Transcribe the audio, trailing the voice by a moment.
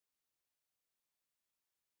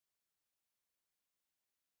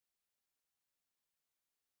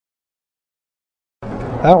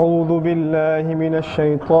أعوذ بالله من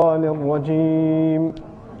الشيطان الرجيم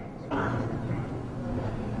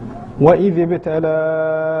وإذ ابتلى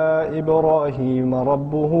إبراهيم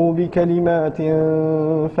ربه بكلمات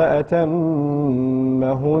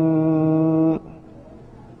فأتمهن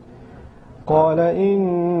قال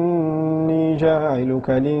إني جاعلك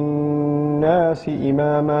للناس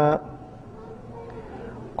إماما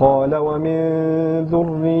قال ومن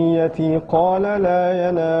ذريتي قال لا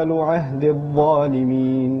ينال عهد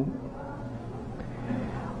الظالمين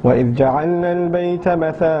وإذ جعلنا البيت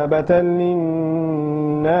مثابة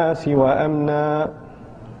للناس وأمنا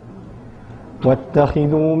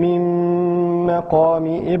واتخذوا من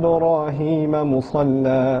مقام إبراهيم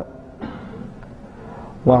مصلى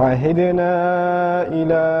وعهدنا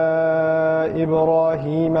إلى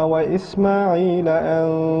إبراهيم وإسماعيل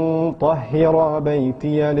أن طهرا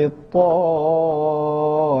بيتي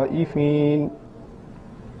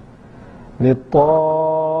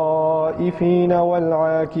للطائفين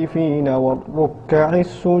والعاكفين والركع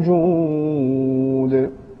السجود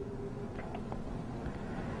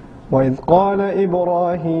وإذ قال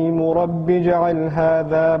إبراهيم رب اجعل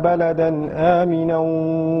هذا بلدا آمنا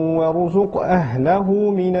وارزق أهله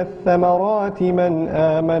من الثمرات من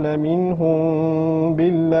آمن منهم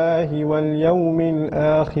بالله واليوم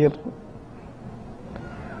الآخر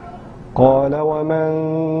قال ومن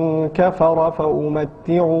كفر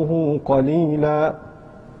فأمتعه قليلا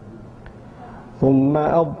ثم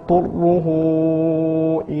أضطره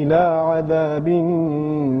إلى عذاب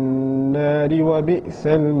النار وبئس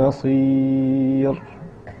المصير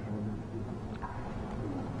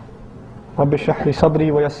رب اشرح لي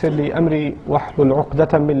صدري ويسر لي أمري واحلل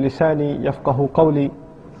عقدة من لساني يفقه قولي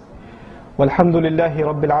والحمد لله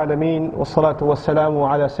رب العالمين والصلاة والسلام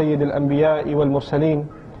على سيد الأنبياء والمرسلين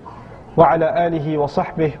وعلى آله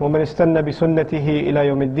وصحبه ومن استنى بسنته إلى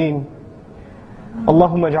يوم الدين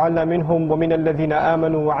اللهم اجعلنا منهم ومن الذين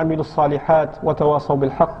آمنوا وعملوا الصالحات وتواصوا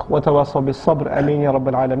بالحق وتواصوا بالصبر آمين يا رب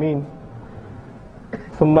العالمين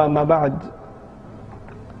ثم ما بعد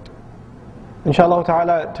Inshallah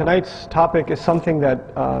ta'ala, tonight's topic is something that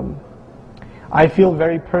I feel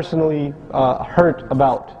very personally hurt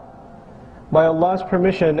about. By Allah's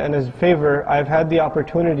permission and His favor, I've had the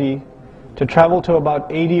opportunity to travel to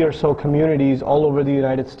about 80 or so communities all over the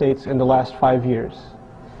United States in the last 5 years.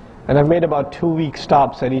 And I've made about 2-week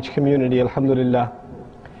stops at each community, alhamdulillah.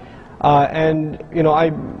 And you know,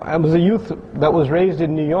 I was a youth that was raised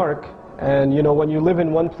in New York, and you know, when you live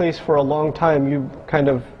in one place for a long time, you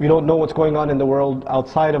don't know what's going on in the world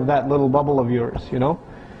outside of that little bubble of yours, you know.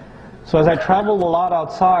 So as I traveled a lot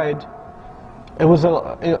outside, it was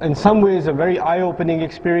in some ways a very eye-opening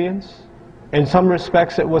experience. In some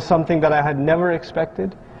respects, it was something that I had never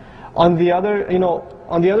expected. On the other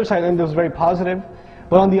side, and it was very positive.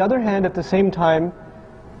 But on the other hand, at the same time,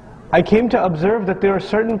 I came to observe that there are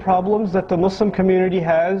certain problems that the Muslim community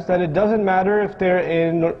has, that it doesn't matter if they're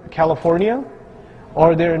in California,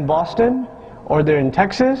 or they're in Boston, or they're in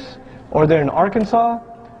Texas, or they're in Arkansas,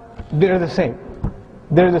 they're the same.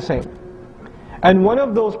 They're the same. And one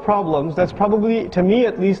of those problems, that's probably, to me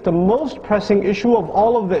at least, the most pressing issue of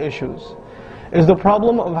all of the issues, is the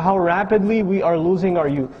problem of how rapidly we are losing our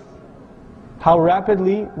youth. How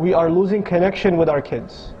rapidly we are losing connection with our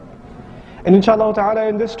kids. And inshallah ta'ala,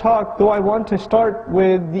 in this talk, though I want to start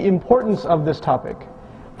with the importance of this topic,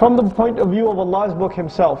 from the point of view of Allah's book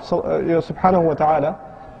Himself, subhanahu wa ta'ala,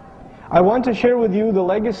 I want to share with you the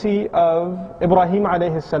legacy of Ibrahim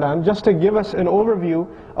alayhi salam, just to give us an overview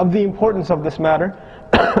of the importance of this matter.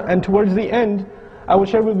 And towards the end, I will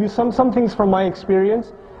share with you some things from my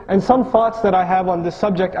experience, and some thoughts that I have on this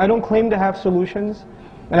subject. I don't claim to have solutions.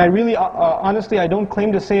 And I really, honestly, I don't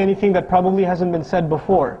claim to say anything that probably hasn't been said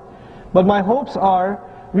before. But my hopes are,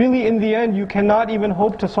 really in the end, you cannot even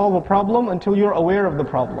hope to solve a problem until you're aware of the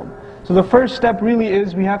problem. So the first step really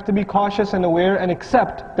is, we have to be cautious and aware and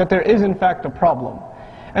accept that there is in fact a problem.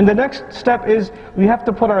 And the next step is, we have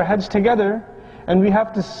to put our heads together and we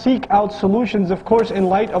have to seek out solutions, of course, in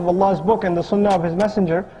light of Allah's book and the sunnah of His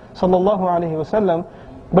Messenger, sallallahu alaihi wasallam.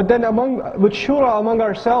 But then with shura among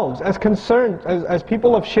ourselves, as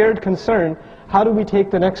people of shared concern, how do we take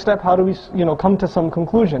the next step? How do we come to some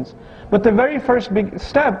conclusions? But the very first big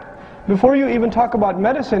step, before you even talk about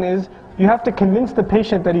medicine, is you have to convince the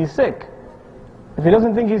patient that he's sick. If he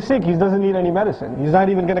doesn't think he's sick, he doesn't need any medicine. He's not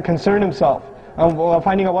even going to concern himself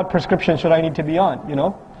finding out what prescription should I need to be on, you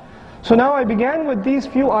know. So now I began with these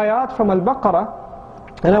few ayat from Al-Baqarah,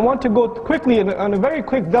 and I want to go quickly on a very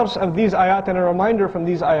quick dars of these ayat and a reminder from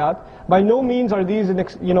these ayat. By no means are these an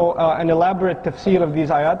elaborate tafsir of these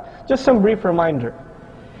ayat, just some brief reminder.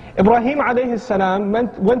 Ibrahim alayhi salam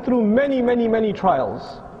went through many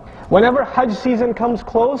trials. Whenever Hajj season comes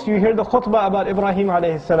close, you hear the khutbah about Ibrahim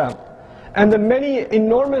alayhi salam and the many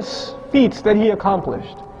enormous feats that he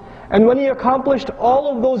accomplished. And when he accomplished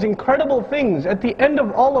all of those incredible things, at the end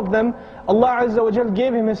of all of them, Allah Azza wa Jal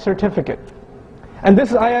gave him his certificate. And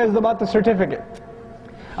this ayah is about the certificate.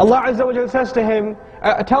 Allah Azza wa Jal says to him,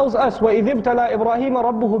 tells us, وَإِذِ ابْتَلَى إِبْرَاهِيمَ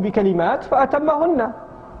رَبُّهُ بِكَلِمَاتٍ فَأَتَمَّهُنَّ.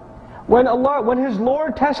 When his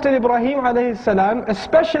Lord tested Ibrahim alayhi salam,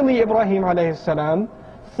 especially Ibrahim alayhi salam,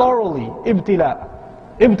 thoroughly,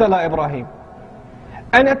 ibtala Ibrahim.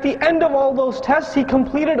 And at the end of all those tests, he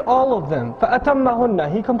completed all of them.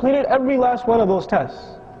 فَأَتَمَّهُنَّ. He completed every last one of those tests.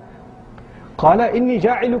 قَالَ إِنِّي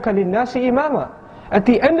جَاعِلُكَ لِلنَّاسِ إِمَامًا. At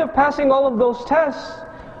the end of passing all of those tests,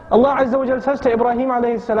 Allah Azza wa Jalla says to Ibrahim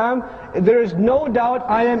alayhi salam, there is no doubt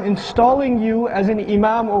I am installing you as an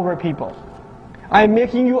imam over people. I am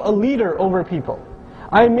making you a leader over people.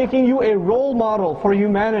 I am making you a role model for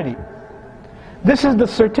humanity. This is the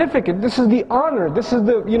certificate, this is the honor, this is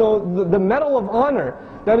the medal of honor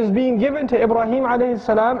that is being given to Ibrahim alayhi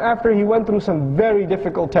salam after he went through some very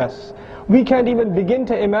difficult tests. We can't even begin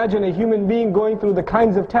to imagine a human being going through the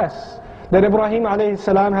kinds of tests that Ibrahim alayhi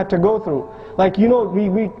salam had to go through. Like,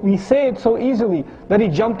 we say it so easily that he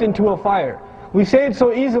jumped into a fire. We say it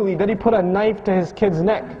so easily that he put a knife to his kid's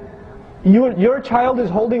neck. Your child is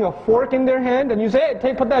holding a fork in their hand and you say,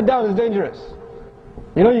 hey, put that down, it's dangerous.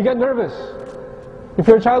 You get nervous. If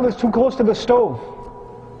your child is too close to the stove,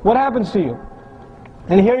 what happens to you?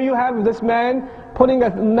 And here you have this man putting a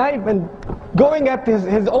knife and going at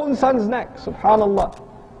his own son's neck. Subhanallah.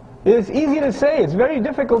 It's easy to say, it's very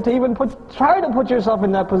difficult to even try to put yourself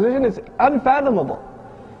in that position. It's unfathomable.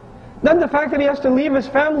 Then the fact that he has to leave his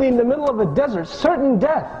family in the middle of a desert, certain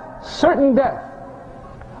death.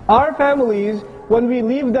 Our families, when we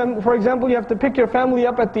leave them, for example, you have to pick your family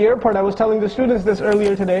up at the airport. I was telling the students this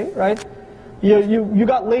earlier today, right? You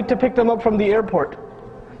got late to pick them up from the airport.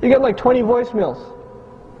 You get like 20 voicemails.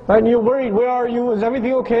 Right? And you're worried, where are you? Is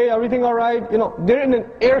everything okay? Everything alright? They're in an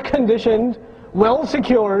air-conditioned,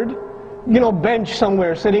 well-secured, bench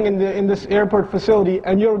somewhere sitting in this airport facility,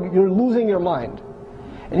 and you're losing your mind.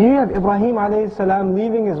 And here you have Ibrahim alayhi salam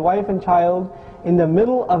leaving his wife and child in the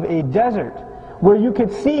middle of a desert where you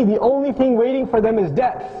could see the only thing waiting for them is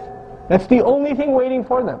death. That's the only thing waiting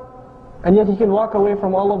for them. And yet he can walk away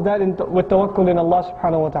from all of that with tawakkul in Allah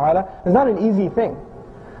subhanahu wa ta'ala. It's not an easy thing.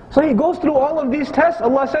 So he goes through all of these tests.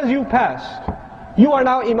 Allah says, you've passed. You are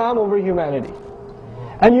now imam over humanity.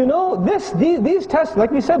 And these tests,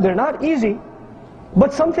 like we said, they're not easy.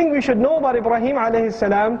 But something we should know about Ibrahim alayhi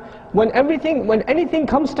salam, when anything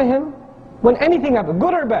comes to him, when anything happens,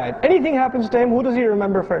 good or bad, anything happens to him, who does he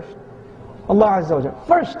remember first? Allah Azza wa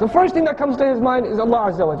Jal. The first thing that comes to his mind is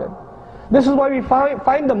Allah Azza wa Jal. This is why we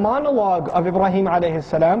find the monologue of Ibrahim alayhi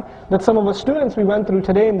salam that some of the students we went through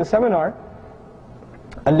today in the seminar.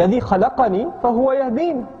 الَّذِي خَلَقَنِي فَهُوَ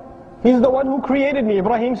يَهْدِينِ. He's the one who created me.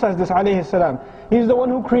 Ibrahim says this alayhi salam. He's the one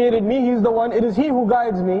who created me. It is He who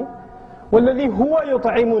guides me. وَالَّذِي هُوَ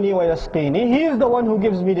يُطْعِمُنِي وَيَسْقِينِ. He is the one who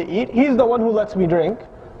gives me to eat. He's the one who lets me drink.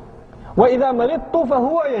 وَإِذَا مَرِضْتُ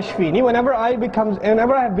فَهُوَ يَشْفِينِ. Whenever I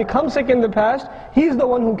have become sick in the past, He's the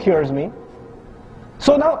one who cures me.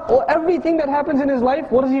 So now, everything that happens in his life,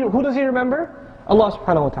 who does he remember? Allah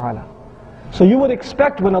subhanahu wa ta'ala. So you would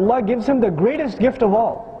expect when Allah gives him the greatest gift of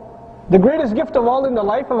all. The greatest gift of all in the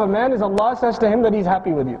life of a man is Allah says to him that He's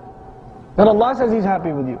happy with you. That Allah says He's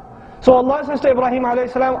happy with you. So Allah says to Ibrahim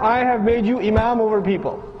alayhi salam, I have made you imam over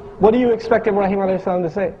people. What do you expect Ibrahim alayhi salam to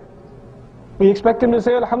say? We expect him to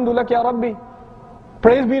say, Alhamdulillah ya Rabbi.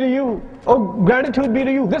 Praise be to you. Oh, gratitude be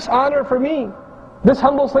to you. This honor for me. This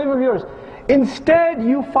humble slave of yours. Instead,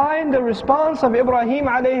 you find the response of Ibrahim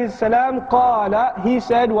alayhi salam, قَالَ. He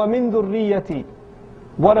said, وَمِن ذُرِّيَّتِي.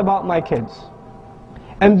 What about my kids?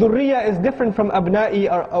 And dhurriya is different from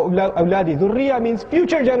abna'i or awladi. Dhurriya means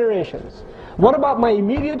future generations. What about my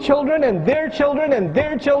immediate children and their children and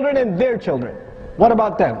their children and their children? What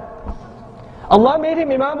about them? Allah made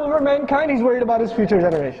him imam over mankind. He's worried about his future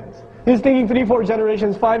generations. He's thinking 3, 4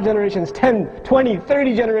 generations, 5 generations, 10, 20,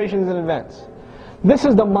 30 generations in advance. This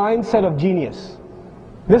is the mindset of genius.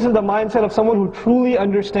 This is the mindset of someone who truly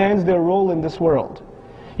understands their role in this world.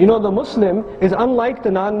 The Muslim is unlike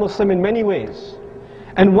the non-Muslim in many ways.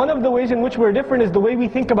 And one of the ways in which we're different is the way we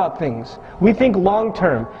think about things. We think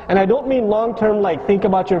long-term. And I don't mean long-term like think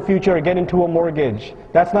about your future or get into a mortgage.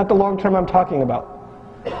 That's not the long-term I'm talking about.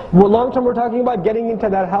 Long-term we're talking about getting into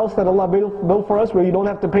that house that Allah built for us where you don't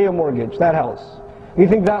have to pay a mortgage, that house. We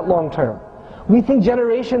think that long-term. We think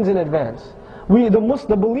generations in advance.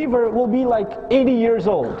 The believer will be like 80 years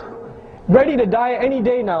old. ready to die any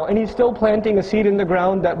day now, and he's still planting a seed in the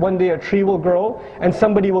ground that one day a tree will grow and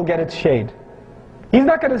somebody will get its shade. He's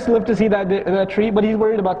not going to live to see that tree, but he's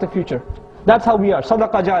worried about the future. That's how we are.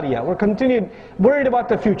 Sadaqah jariyah. We're continued worried about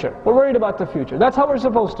the future. We're worried about the future. That's how we're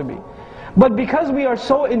supposed to be. But because we are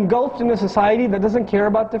so engulfed in a society that doesn't care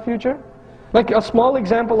about the future, like a small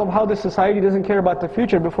example of how this society doesn't care about the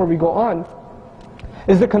future before we go on,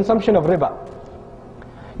 is the consumption of riba.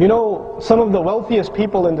 You know, some of the wealthiest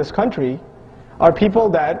people in this country are people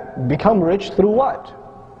that become rich through what?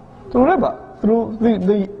 Through riba. Through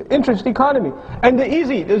the interest economy. And the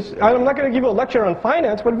easy is, I'm not going to give you a lecture on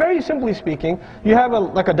finance, but very simply speaking, you have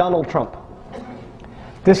like a Donald Trump.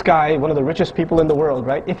 This guy, one of the richest people in the world,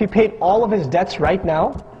 right? If he paid all of his debts right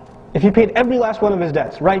now, if he paid every last one of his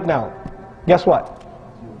debts right now, guess what?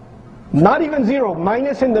 Not even zero,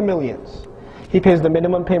 minus in the millions. He pays the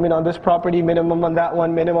minimum payment on this property, minimum on that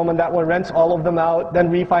one, rents all of them out,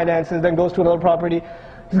 then refinances, then goes to another property.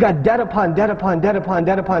 He's got debt upon debt upon debt upon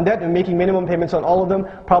debt upon debt and making minimum payments on all of them,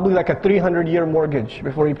 probably like a 300-year mortgage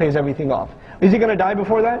before he pays everything off. Is he going to die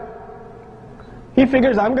before that? He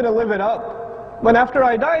figures, I'm going to live it up. When after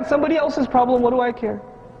I die, it's somebody else's problem, what do I care?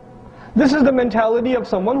 This is the mentality of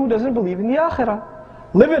someone who doesn't believe in the akhirah.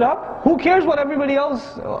 Live it up. Who cares what everybody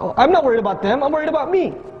else, I'm not worried about them, I'm worried about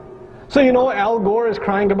me. So you know Al Gore is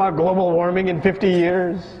crying about global warming in 50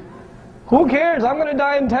 years. Who cares? I'm going to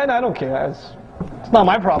die in 10, I don't care. It's not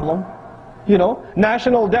my problem. You know,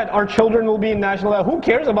 national debt, our children will be in national debt. Who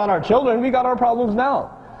cares about our children? We got our problems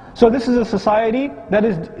now. So this is a society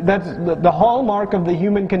that's the hallmark of the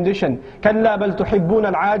human condition. كَلَّا بَلْ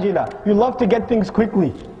تُحِبُّونَ الْعَاجِلَةِ. You love to get things quickly.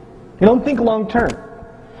 You don't think long term.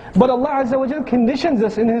 But Allah Azza wa Jal conditions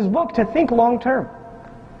us in His book to think long term.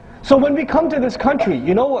 So when we come to this country,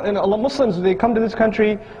 you know, and Muslims, they come to this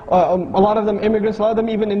country, a lot of them immigrants, a lot of them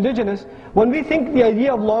even indigenous. When we think the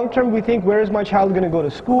idea of long term, we think, where is my child going to go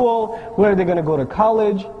to school? Where are they going to go to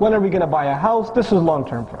college? When are we going to buy a house? This is long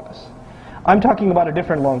term for us. I'm talking about a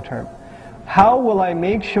different long term. How will I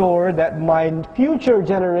make sure that my future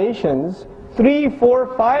generations, 3,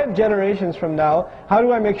 4, 5 generations from now, how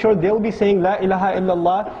do I make sure they'll be saying La ilaha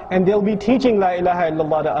illallah and they'll be teaching La ilaha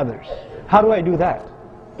illallah to others? How do I do that?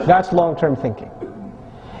 That's long-term thinking.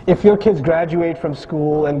 If your kids graduate from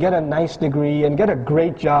school and get a nice degree and get a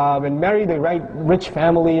great job and marry the right rich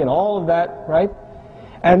family and all of that, right?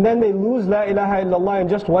 And then they lose La ilaha illallah in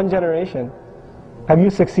just one generation. Have you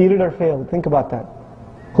succeeded or failed? Think about that.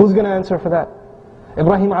 Who's going to answer for that?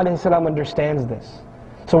 Ibrahim alayhi salam understands this.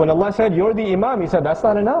 So when Allah said, you're the imam, He said, that's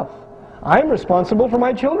not enough. I'm responsible for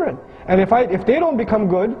my children. And if they don't become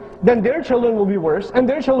good, then their children will be worse, and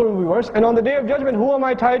their children will be worse. And on the Day of Judgment, who am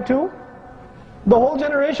I tied to? The whole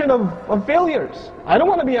generation of failures. I don't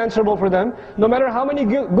want to be answerable for them, no matter how many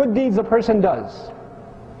good deeds a person does.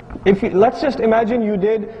 Let's just imagine you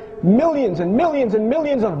did millions and millions and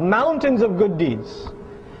millions of mountains of good deeds.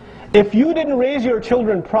 If you didn't raise your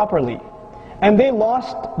children properly, and they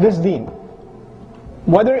lost this deen,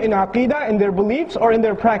 whether in aqeedah, in their beliefs, or in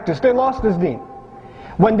their practice, they lost this deen.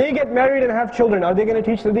 When they get married and have children, are they going to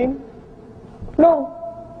teach the deen? No.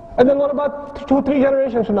 And then what about 2, 3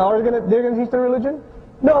 generations from now? They're going to teach the religion?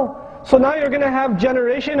 No. So now you're going to have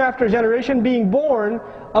generation after generation being born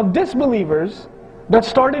of disbelievers that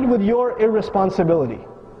started with your irresponsibility.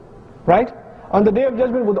 Right? On the Day of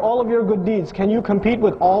Judgment, with all of your good deeds, can you compete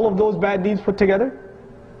with all of those bad deeds put together?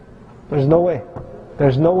 There's no way.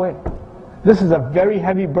 There's no way. This is a very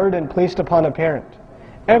heavy burden placed upon a parent.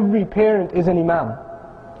 Every parent is an imam.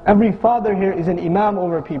 Every father here is an imam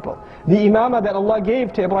over people. The imamah that Allah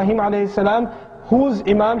gave to Ibrahim alayhi salam, whose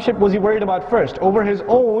imamship was he worried about first? Over his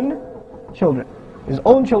own children. His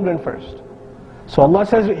own children first. So Allah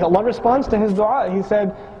says, Allah responds to his dua. He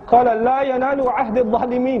said, قَالَ لَا يَنَالُ عَهْدِ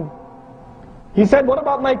الظَّالِمِينَ. He said, what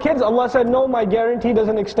about my kids? Allah said, no, my guarantee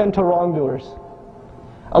doesn't extend to wrongdoers.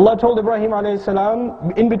 Allah told Ibrahim alayhi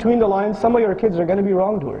salam, in between the lines, some of your kids are going to be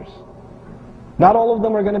wrongdoers. Not all of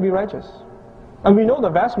them are going to be righteous. And we know the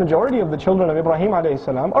vast majority of the children of Ibrahim alayhi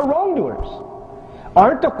salam are wrongdoers.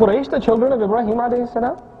 Aren't the Quraysh the children of Ibrahim alayhi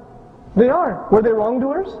salam? They are. Were they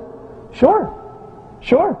wrongdoers? Sure.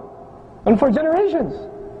 Sure. And for generations.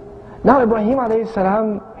 Now Ibrahim alayhi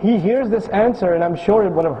salam, he hears this answer, and I'm sure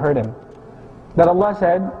it would have hurt him. That Allah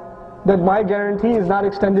said that my guarantee is not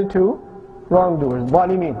extended to wrongdoers,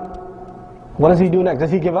 zalimin. What does he do next? Does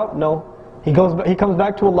he give up? No. He comes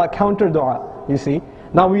back to Allah, counter dua, you see.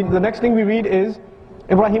 Now the next thing we read is,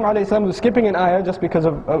 Ibrahim alayhi salam was skipping an ayah just because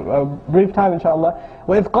of a brief time inshallah.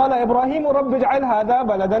 وَإِذْ قَالَ إِبْرَاهِيمُ رَبِّ اجْعَلْ هَذَا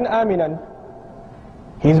بَلَدًا آمِنًا.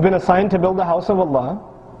 He's been assigned to build the house of Allah.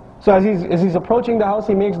 So as he's approaching the house,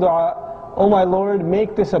 he makes dua, oh my Lord,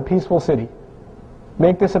 make this a peaceful city.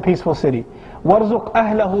 Make this a peaceful city. وَارْزُقْ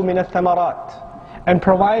أَهْلَهُ مِنَ الثَّمَرَاتِ, and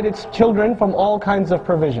provide its children from all kinds of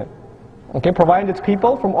provision. Okay, provide its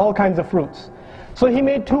people from all kinds of fruits. So he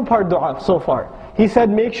made two-part dua so far. He said,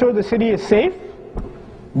 make sure the city is safe,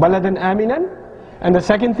 بَلَدًا آمِنًا, and the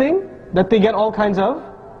second thing, that they get all kinds of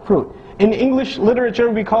fruit. In English literature,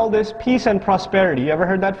 we call this peace and prosperity. You ever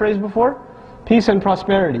heard that phrase before? Peace and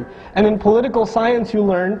prosperity. And in political science, you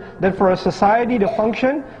learn that for a society to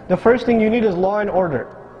function, the first thing you need is law and order,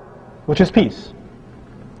 which is peace.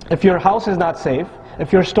 If your house is not safe,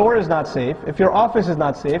 if your store is not safe, if your office is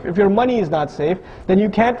not safe, if your money is not safe, then you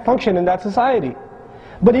can't function in that society.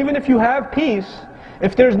 But even if you have peace,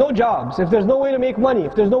 if there's no jobs, if there's no way to make money,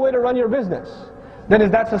 if there's no way to run your business, then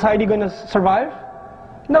is that society going to survive?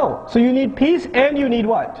 No. So you need peace and you need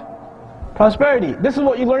what? Prosperity. This is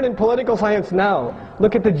what you learn in political science now.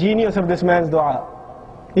 Look at the genius of this man's dua.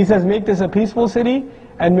 He says, make this a peaceful city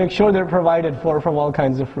and make sure they're provided for from all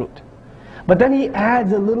kinds of fruit. But then he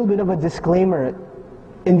adds a little bit of a disclaimer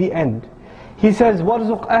in the end. He says,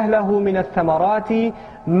 وَارْزُقْ أَهْلَهُ مِنَ الثَّمَرَاتِ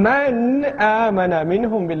مَنْ آمَنَ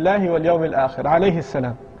مِنْهُمْ بِاللَّهِ وَالْيَوْمِ الْآخِرِ alayhi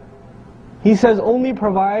السلام. He says, only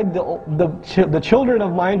provide the children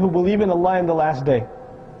of mine who believe in Allah in the last day.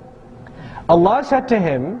 Allah said to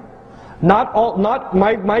him,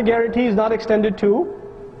 my guarantee is not extended to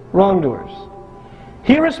wrongdoers.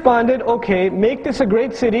 He responded, okay, make this a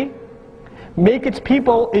great city, make its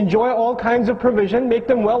people enjoy all kinds of provision, make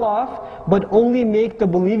them well off, but only make the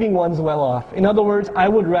believing ones well off. In other words, I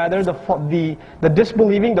would rather the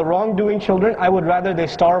disbelieving, the wrongdoing children, I would rather they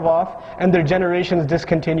starve off and their generations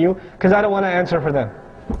discontinue, because I don't want to answer for them.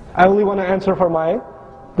 I only want to answer for my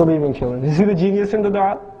believing children. You see the genius in the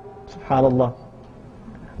dua? SubhanAllah.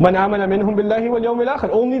 مَنْ آمَنَ مِنْهُمْ بِاللَّهِ وَالْيَوْمِ الْآخِرِ.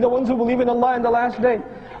 Only the ones who believe in Allah and the last day.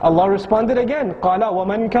 Allah responded again, قَالَ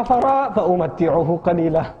وَمَنْ كَفَرَ فَأُمَتِّعُهُ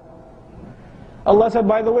قَلِيلًا. Allah said,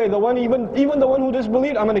 by the way, even the one who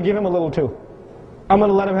disbelieved, I'm going to give him a little too. I'm going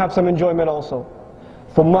to let him have some enjoyment also.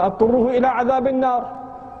 ثُمَّ أَضْطُرُّهُ إِلَىٰ عَذَابِ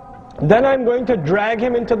النَّارِ. Then I'm going to drag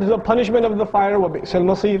him into the punishment of the fire. وَبِئْسَ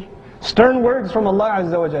الْمَصِيرِ. Stern words from Allah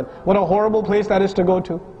Azza wa Jal. What a horrible place that is to go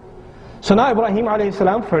to. So now Ibrahim alayhi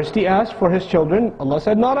salam, first he asked for his children. Allah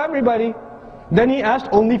said, not everybody. Then he asked,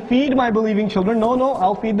 only feed my believing children. No,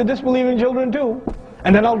 I'll feed the disbelieving children too.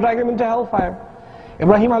 And then I'll drag them into hellfire.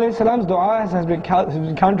 Ibrahim alayhi salam's dua has been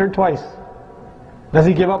countered twice. Does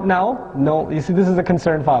he give up now? No. You see, this is a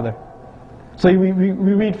concerned father. So we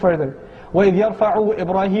read further. وَإِذْ يَرْفَعُ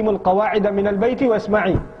إِبْرَاهِيمُ الْقَوَاعِدَ مِنَ الْبَيْتِ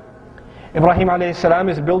وَاسْمَعِي. Ibrahim alayhi salam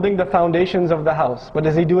is building the foundations of the house. But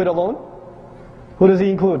does he do it alone? Who does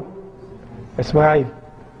he include? Ismail.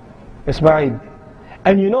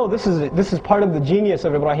 And you know, this is part of the genius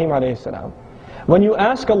of Ibrahim alayhi salam. When you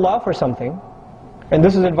ask Allah for something, and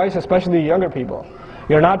this is advice especially to younger people,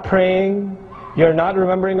 you're not praying, you're not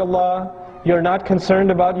remembering Allah, you're not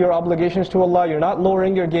concerned about your obligations to Allah, you're not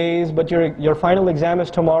lowering your gaze, but your final exam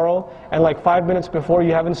is tomorrow, and like 5 minutes before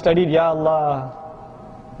you haven't studied, Ya Allah,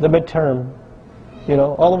 the midterm. You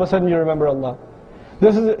know, all of a sudden you remember Allah.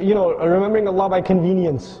 This is, you know, remembering Allah by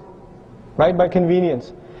convenience. Right? By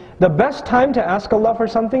convenience. The best time to ask Allah for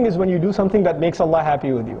something is when you do something that makes Allah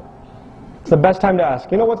happy with you. It's the best time to ask.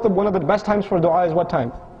 You know what's one of the best times for dua is what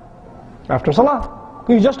time? After salah.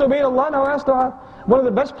 You just obeyed Allah, now ask dua. One of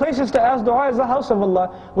the best places to ask dua is the house of Allah.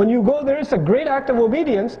 When you go there, it's a great act of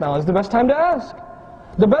obedience. Now is the best time to ask.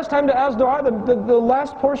 The best time to ask dua, the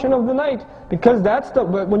last portion of the night, because that's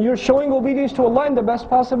when you're showing obedience to Allah in the best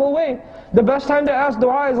possible way. The best time to ask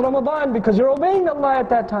dua is Ramadan, because you're obeying Allah at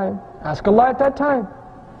that time. Ask Allah at that time.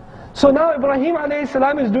 So now Ibrahim alayhi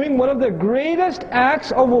salam is doing one of the greatest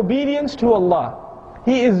acts of obedience to Allah.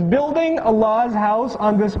 He is building Allah's house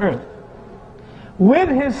on this earth with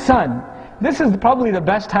his son. This is probably the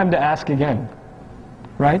best time to ask again,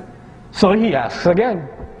 right? So he asks again.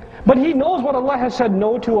 But he knows what Allah has said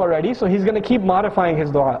no to already, so he's going to keep modifying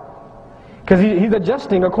his dua, because he's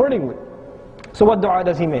adjusting accordingly. So what dua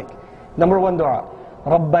does he make? Number one dua,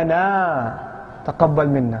 رَبَّنَا تَقَبَّلْ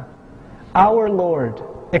مِنَّا. Our Lord,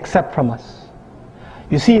 accept from us.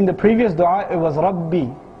 You see, in the previous dua it was Rabbi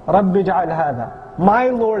ja'al hadha. My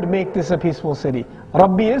Lord, make this a peaceful city.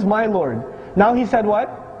 Rabbi is my Lord. Now he said what?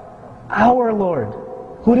 Our Lord.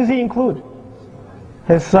 Who does he include?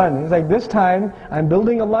 His son. He's like, this time I'm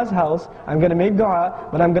building Allah's house, I'm going to make dua,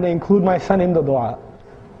 but I'm going to include my son in the dua.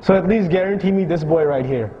 So at least guarantee me this boy right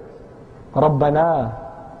here. Rabbana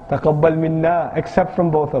taqabbal minna. Accept from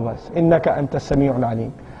both of us. Innaka anta sami'un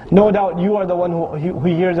alim. No doubt you are the one who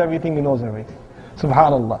hears everything, who knows everything.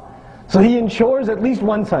 Subhanallah. So he ensures at least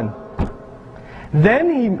one son.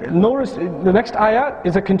 Then the next ayah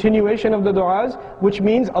is a continuation of the du'as, which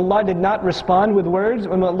means Allah did not respond with words.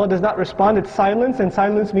 When Allah does not respond, it's silence, and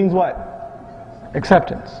silence means what?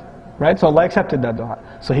 Acceptance. Right? So Allah accepted that dua.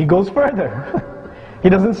 So He goes further. He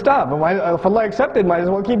doesn't stop. If Allah accepted, might as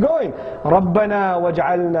well keep going. رَبَّنَا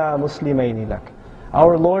وَاجْعَلْنَا مُسْلِمَيْنِ لَكَ.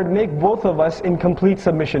 Our Lord, make both of us in complete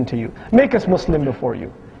submission to you. Make us Muslim before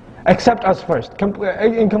you. Accept us first,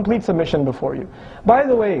 in complete submission before you. By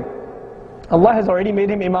the way, Allah has already made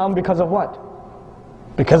him Imam because of what?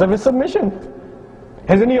 Because of his submission.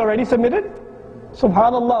 Hasn't he already submitted?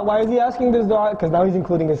 SubhanAllah, why is he asking this dua? Because now he's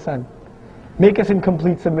including his son. Make us in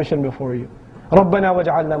complete submission before you. رَبَّنَا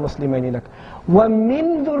وَاجْعَلْنَا مُسْلِمَيْنِ لَكَ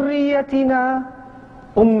وَمِنْ ذُرِّيَّتِنَا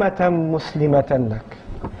أُمَّةً مُسْلِمَةً لَكَ.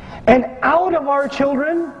 And out of our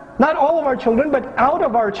children, not all of our children, but out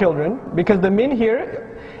of our children, because the min here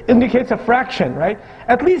indicates a fraction, right?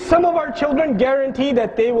 At least some of our children guarantee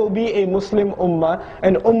that they will be a Muslim ummah,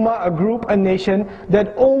 an ummah, a group, a nation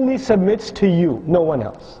that only submits to you, no one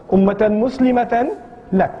else. Ummatan muslimatan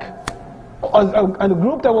lak. A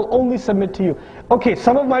group that will only submit to you. Okay,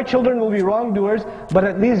 some of my children will be wrongdoers, but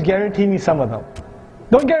at least guarantee me some of them.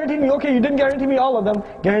 Don't guarantee me, okay, you didn't guarantee me all of them,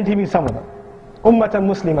 guarantee me some of them. Ummatan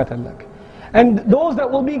muslimatan lak. And those that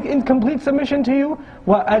will be in complete submission to you,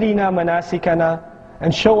 wa arina manasikana,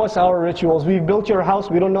 and show us our rituals. We've built your house,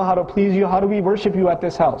 we don't know how to please you. How do we worship you at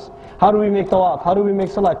this house? How do we make tawaf? How do we make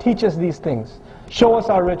salah? Teach us these things. Show us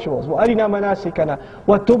our rituals. wa arina manasikana,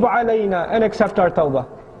 wa tub alayna, and accept our tawbah.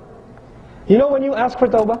 You know when you ask for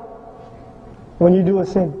tawbah? When you do a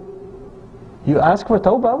sin. You ask for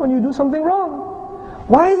tawbah when you do something wrong.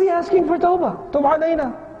 Why is he asking for tawbah? Tub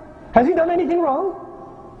alayna. Has he done anything wrong?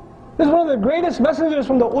 This is one of the greatest messengers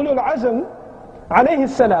from the ulul azm, alayhi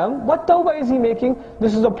salam. What tawbah is he making?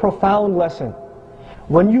 This is a profound lesson.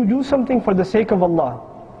 When you do something for the sake of Allah,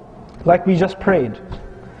 like we just prayed,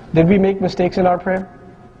 did we make mistakes in our prayer?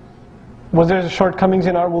 Was there shortcomings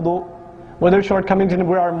in our wudu? Were there shortcomings in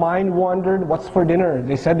where our mind wandered? What's for dinner?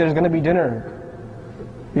 They said there's going to be dinner.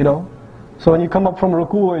 You know? So when you come up from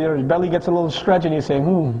ruku, your belly gets a little stretch and you say,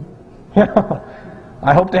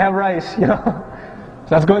 I hope they have rice, you know. So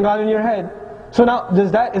that's going on in your head. So now,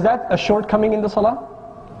 is that a shortcoming in the salah?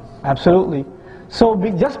 Absolutely. So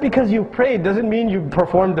just because you prayed doesn't mean you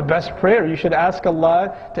performed the best prayer. You should ask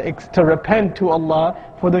Allah to repent to Allah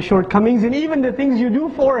for the shortcomings and even the things you do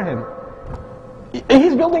for Him.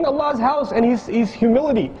 He's building Allah's house, and he's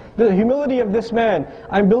humility. The humility of this man.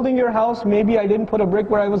 I'm building your house, maybe I didn't put a brick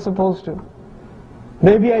where I was supposed to.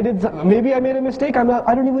 Maybe I made a mistake, I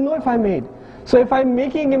don't even know if I made. So if I'm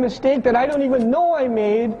making a mistake that I don't even know I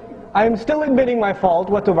made, I'm still admitting my fault.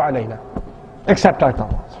 وَتُبْ عَلَيْنَا. Accept our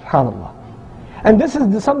tawbah. SubhanAllah. And this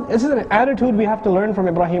is an attitude we have to learn from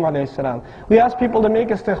Ibrahim alayhi salam. We ask people to make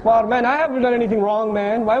istighfar. Man, I haven't done anything wrong,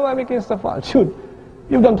 man. Why am I making istighfar? Shoot,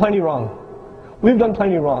 you've done plenty wrong. We've done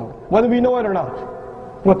plenty wrong, whether we know it or not.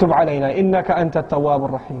 وَتُبْ عَلَيْنَا إِنَّكَ أَنْتَ التَّوَّابُ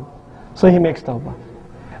الرَّحِيمُ. So he makes tawbah.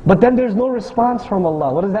 But then there's no response from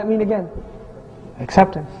Allah. What does that mean again?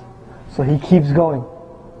 Acceptance. So he keeps going.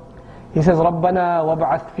 He says, رَبَّنَا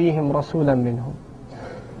وَابْعَثْ فِيهِمْ رَسُولًا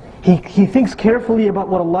مِّنْهُمْ. He thinks carefully about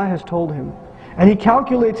what Allah has told him. And he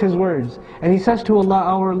calculates his words. And he says to Allah,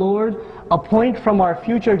 our Lord, appoint from our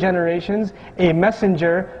future generations a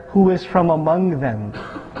messenger who is from among them.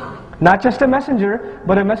 Not just a messenger,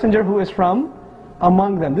 but a messenger who is from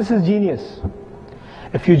among them. This is genius.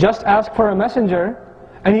 If you just ask for a messenger,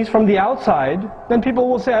 and he's from the outside, then people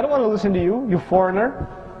will say, I don't want to listen to you, you foreigner.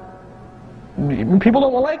 People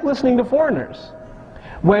don't like listening to foreigners.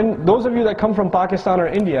 When those of you that come from Pakistan or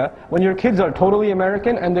India, when your kids are totally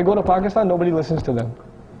American and they go to Pakistan, nobody listens to them.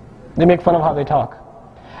 They make fun of how they talk.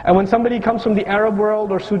 And when somebody comes from the Arab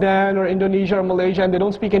world or Sudan or Indonesia or Malaysia and they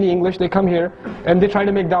don't speak any English, they come here and they try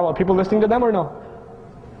to make dawah. People listening to them or no?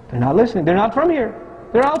 They're not listening. They're not from here.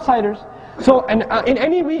 They're outsiders. So in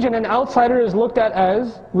any region, an outsider is looked at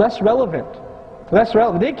as less relevant. Less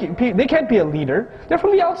relevant. They can't be a leader. They're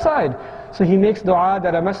from the outside. So he makes dua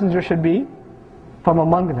that a messenger should be from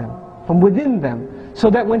among them, from within them, so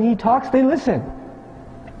that when he talks, they listen.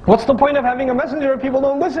 What's the point of having a messenger if people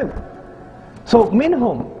don't listen? So,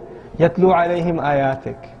 minhum yatlu alayhim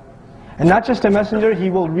ayatik. And not just a messenger,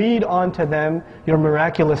 he will read onto them your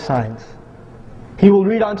miraculous signs. He will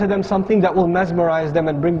read onto them something that will mesmerize them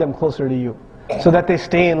and bring them closer to you, so that they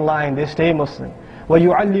stay in line, they stay Muslim.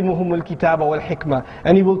 وَيُعَلِّمُهُمُ الْكِتَابَ وَالْحِكْمَةِ.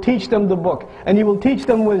 And he will teach them the book, and he will teach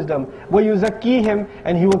them wisdom. وَيُزَكِّيهِمْ.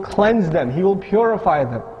 And he will cleanse them, he will purify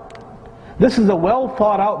them. This is a well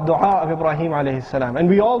thought out dua of Ibrahim alayhi salam. And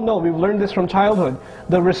we all know, we've learned this from childhood.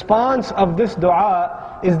 The response of this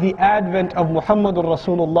dua is the advent of Muhammadur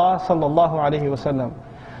Rasulullah sallallahu alayhi wasallam.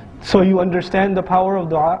 So you understand the power of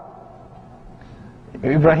dua?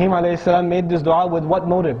 Ibrahim alayhi salam made this dua with what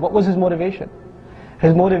motive? What was his motivation?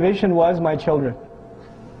 His motivation was, my children.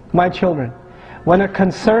 My children. When a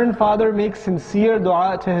concerned father makes sincere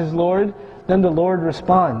dua to his Lord, then the Lord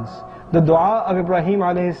responds. The dua of Ibrahim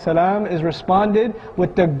alayhi salam is responded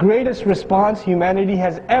with the greatest response humanity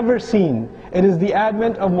has ever seen. It is the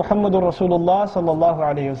advent of Muhammadur Rasulullah sallallahu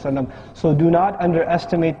alayhi wasallam. So do not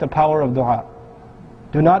underestimate the power of dua.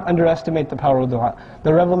 Do not underestimate the power of dua.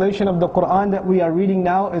 The revelation of the Quran that we are reading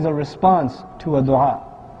now is a response to a dua.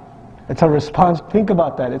 It's a response, think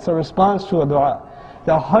about that, it's a response to a dua.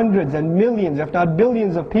 There are hundreds and millions, if not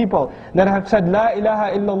billions of people that have said La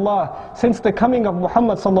ilaha illallah since the coming of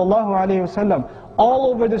Muhammad sallallahu alayhi wasallam.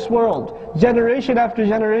 All over this world, generation after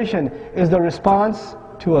generation, is the response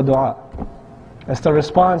to a dua. It's the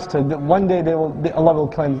response to, one day Allah will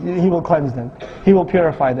cleanse, He will cleanse them. He will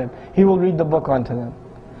purify them. He will read the book onto them.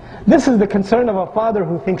 This is the concern of a father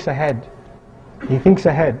who thinks ahead. He thinks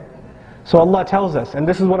ahead. So Allah tells us, and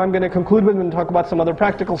this is what I'm going to conclude with and talk about some other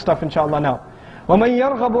practical stuff inshallah now. وَمَنْ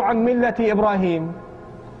يَرْغَبُ عَنْ مِلَّةِ إِبْرَاهِيمِ.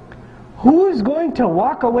 Who is going to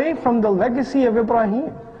walk away from the legacy of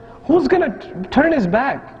Ibrahim? Who's going to turn his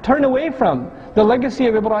back, turn away from the legacy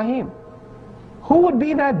of Ibrahim? Who would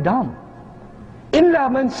be that dumb? إِلَّا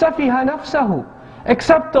مَنْ سَفِهَ نَفْسَهُ.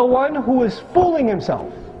 Except the one who is fooling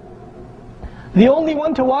himself. The only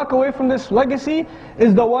one to walk away from this legacy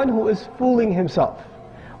is the one who is fooling himself.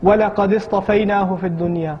 وَلَقَدْ اصْطَفَيْنَاهُ فِي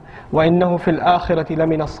الدُّنْيَا وَإِنَّهُ فِي الْآخِرَةِ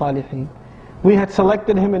لَمِنَ الصَّالِحِينَ. We had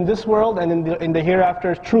selected him in this world, and in the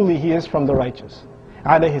hereafter, truly he is from the righteous.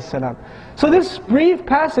 Alayhi salam. So this brief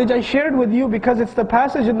passage I shared with you because it's the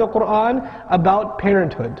passage in the Quran about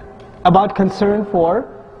parenthood, about concern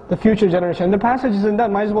for the future generation. The passage is in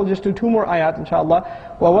that. Might as well just do two more ayat inshallah.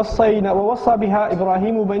 وَوَصَّى بِهَا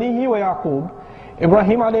إِبْرَاهِيمُ بَنِيهِ وَيَعْقُوبُ.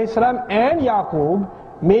 Ibrahim alayhi salam and Yaqub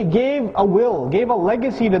gave a will, gave a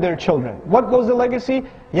legacy to their children. What was the legacy?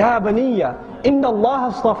 Ya baniya, inna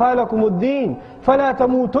Allah astafa lakum ad-din, fala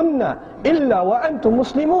tamutunna illa wa antum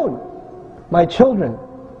muslimun. My children,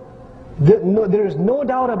 there is no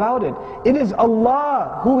doubt about it. It is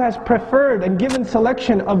Allah who has preferred and given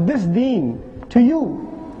selection of this deen to you.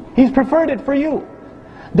 He's preferred it for you.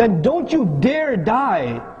 Then don't you dare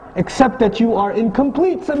die except that you are in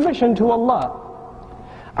complete submission to Allah.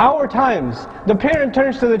 Our times, the parent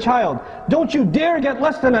turns to the child, don't you dare get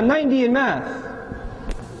less than a 90 in math.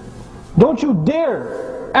 Don't you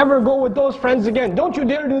dare ever go with those friends again. Don't you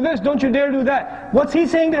dare do this, don't you dare do that. What's he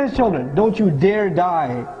saying to his children? Don't you dare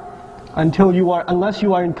die unless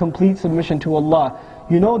you are in complete submission to Allah.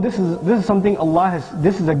 You know this is something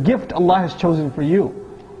this is a gift Allah has chosen for you.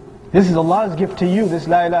 This is Allah's gift to you, this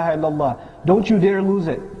La ilaha illallah. Don't you dare lose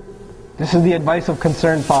it. This is the advice of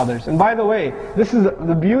concerned fathers. And by the way, this is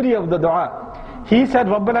the beauty of the dua. He said,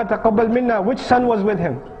 رَبَّنَا تَقَبَّلْ مِنَّا. Which son was with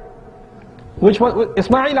him? Which one?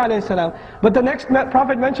 Ismail alayhi salam. But the next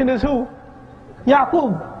prophet mentioned is who?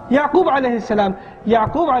 Yaqub. Yaqub alayhi salam.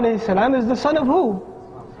 Yaqub alayhi salam is the son of who?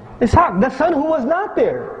 Ishaq, the son who was not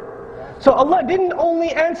there. So Allah didn't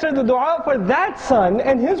only answer the dua for that son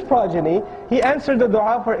and his progeny, He answered the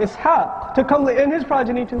dua for Ishaq to come in his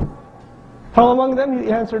progeny too. From among them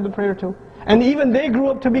He answered the prayer too. And even they grew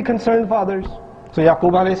up to be concerned fathers. So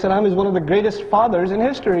Yaqub alayhi salam is one of the greatest fathers in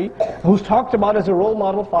history, who's talked about as a role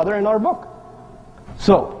model father in our book.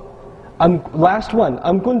 So, last one.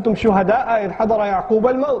 أَمْ كُنْتُمْ شُهَدَاءَ إِذْ حَضَرَ يَعْقُوبَ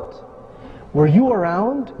الْمَوْتِ. Were you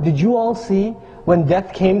around? Did you all see when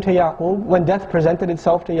death came to Yaqub? When death presented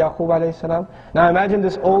itself to Yaqub alayhi salam? Now imagine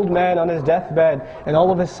this old man on his deathbed and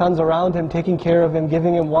all of his sons around him, taking care of him,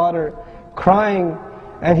 giving him water, crying.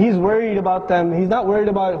 And he's worried about them. He's not worried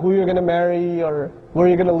about who you're going to marry or where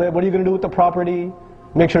you're going to live, what are you going to do with the property,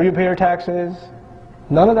 make sure you pay your taxes.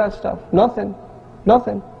 None of that stuff. Nothing.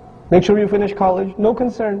 Nothing. Make sure you finish college. No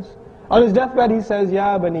concerns. On his deathbed he says,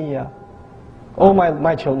 Ya baniya, oh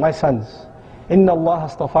my children, my sons, Inna Allah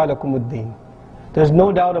astafa lakum ad-din. There's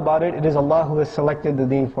no doubt about it, it is Allah who has selected the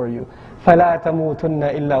deen for you. فَلَا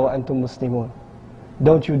تَمُوتُنَّ إِلَّا وَأَنْتُمْ مُسْلِمُونَ.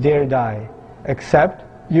 Don't you dare die, except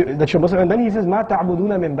that you're Muslim. And then he says, مَا تَعْبُدُونَ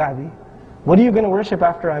مِن بَعْدِي. What are you going to worship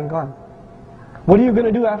after I'm gone? What are you going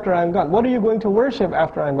to do after I'm gone? What are you going to worship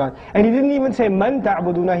after I'm gone? And he didn't even say, مَن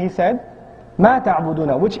تَعْبُدُونَ, he said, مَا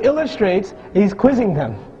تَعْبُدُونَ, which illustrates he's quizzing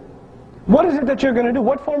them. What is it that you're going to do?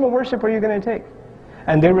 What form of worship are you going to take?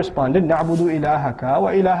 And they responded, نَعْبُدُ إِلَهَكَ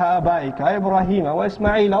وَإِلَهَ آبَائِكَ إِبْرَاهِيمَ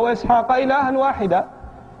وَإِسْمَعِيلَ وَإِسْحَاقَ إِلَهًا وَاحِدًا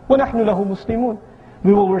وَنَحْنُ لَهُ مُسْلِمُونَ.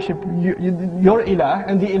 We will worship your ilah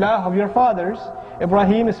and the ilah of your fathers,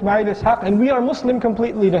 Ibrahim, Ismail, Ishaq, and we are Muslim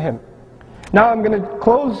completely to him. Now I'm going to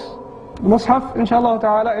close the Mus'haf, inshallah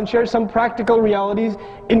ta'ala, and share some practical realities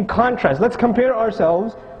in contrast. Let's compare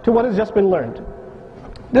ourselves to what has just been learned.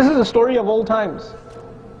 This is a story of old times.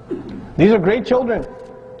 These are great children.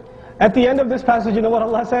 At the end of this passage, you know what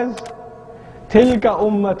Allah says? تِلْكَ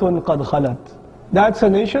أُمَّةٌ قَدْ خَلَتْ. That's a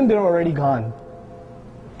nation, they're already gone.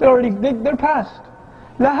 They're past.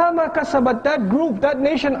 لَهَا مَا كَسَبَتْ. That group, that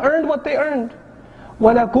nation earned what they earned.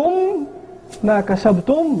 وَلَكُمْ مَا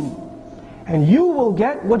كَسَبْتُمْ. And you will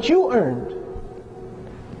get what you earned.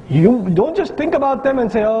 You don't just think about them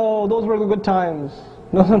and say, oh, those were the good times.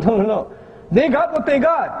 No. They got what they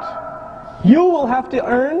got. You will have to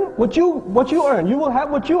earn what you earn. You will have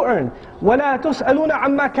what you earn. وَلَا تُسْأَلُونَ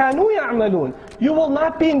عَمَّا كَانُوا يَعْمَلُونَ. You will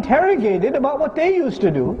not be interrogated about what they used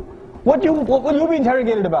to do. What will you be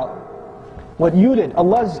interrogated about? What you did.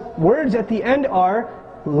 Allah's words at the end are,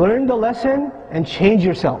 learn the lesson and change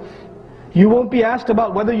yourself. You won't be asked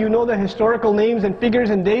about whether you know the historical names and figures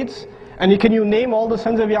and dates, and can you name all the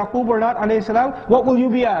sons of Yaqub or not, alayhi salam. What will you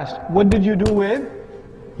be asked? What did you do with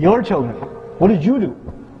your children? What did you do?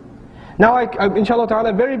 Now, inshallah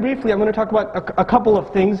ta'ala, very briefly, I'm going to talk about a couple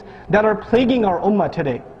of things that are plaguing our ummah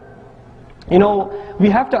today. You know, we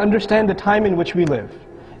have to understand the time in which we live.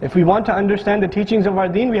 If we want to understand the teachings of our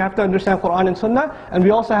deen, we have to understand Quran and Sunnah, and we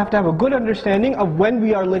also have to have a good understanding of when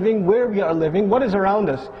we are living, where we are living, what is around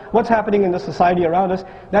us, what's happening in the society around us.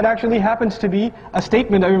 That actually happens to be a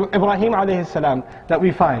statement of Ibrahim alayhi salam that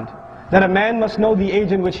we find, that a man must know the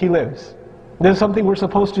age in which he lives. This is something we're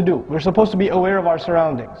supposed to do. We're supposed to be aware of our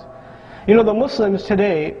surroundings. You know, the Muslims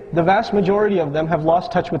today, the vast majority of them have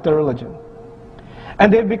lost touch with their religion.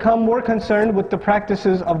 And they've become more concerned with the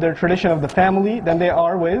practices of their tradition of the family than they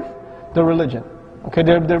are with the religion. Okay,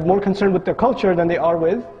 they're more concerned with their culture than they are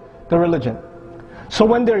with the religion. So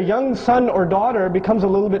when their young son or daughter becomes a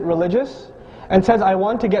little bit religious and says, I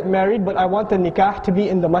want to get married, but I want the nikah to be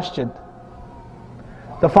in the masjid,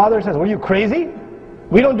 the father says, were you crazy?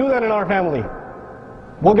 We don't do that in our family.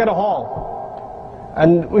 We'll get a hall.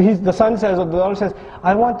 And the son says, or the daughter says,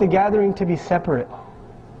 I want the gathering to be separate.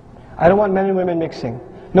 I don't want men and women mixing.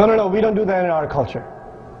 No, we don't do that in our culture.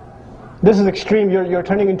 This is extreme. You're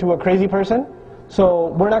turning into a crazy person.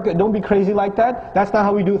 So don't be crazy like that. That's not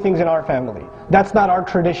how we do things in our family. That's not our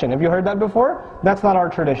tradition. Have you heard that before? That's not our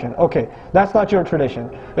tradition. Okay, that's not your tradition.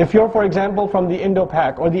 If you're, for example, from the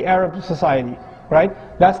Indo-Pak or the Arab society, right?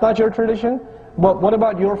 That's not your tradition. But what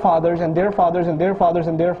about your fathers and their fathers and their fathers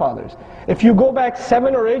and their fathers? If you go back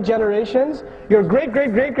 7 or 8 generations, your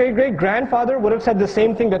great-great-great-great-great-grandfather would have said the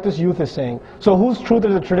same thing that this youth is saying. So whose truth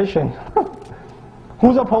is the tradition?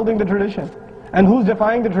 Who's upholding the tradition? And who's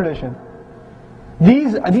defying the tradition?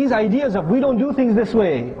 These ideas of we don't do things this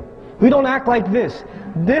way, we don't act like this.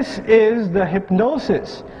 This is the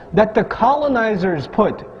hypnosis that the colonizers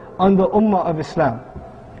put on the ummah of Islam.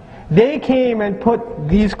 They came and put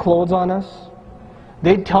these clothes on us.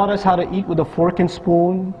 They taught us how to eat with a fork and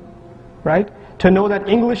spoon, right? To know that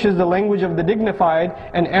English is the language of the dignified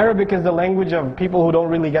and Arabic is the language of people who don't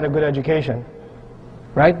really get a good education,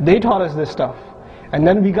 right? They taught us this stuff. And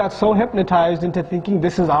then we got so hypnotized into thinking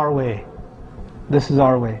this is our way. This is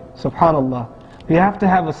our way. SubhanAllah. We have to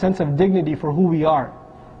have a sense of dignity for who we are,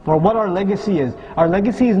 for what our legacy is. Our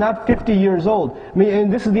legacy is not 50 years old. I mean,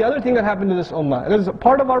 and this is the other thing that happened to this ummah. It is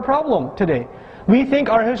part of our problem today. We think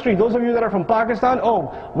our history, those of you that are from Pakistan,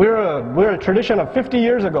 oh, we're a tradition of 50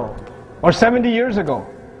 years ago, or 70 years ago,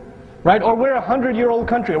 right? Or we're a 100-year-old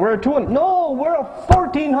country, we're a 200, no, we're a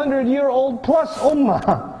 1400-year-old plus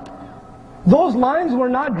ummah. Those lines were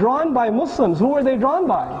not drawn by Muslims. Who were they drawn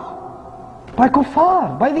by? By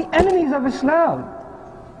kuffar, by the enemies of Islam.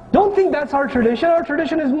 Don't think that's our tradition. Our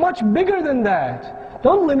tradition is much bigger than that.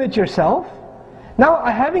 Don't limit yourself. Now,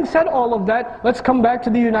 having said all of that, let's come back to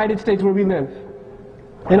the United States where we live.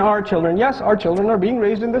 And our children, yes, our children are being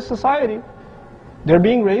raised in this society. They're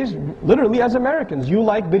being raised literally as Americans. You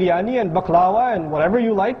like biryani and baklava and whatever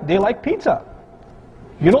you like, they like pizza.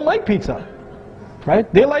 You don't like pizza,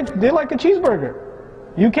 right? They like a cheeseburger.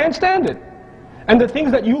 You can't stand it. And the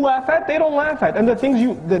things that you laugh at, they don't laugh at. And the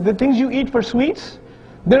things you eat for sweets,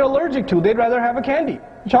 they're allergic to. They'd rather have a candy,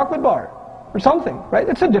 a chocolate bar, or something, right?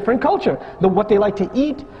 It's a different culture. What they like to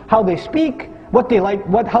eat, how they speak,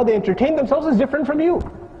 how they entertain themselves is different from you.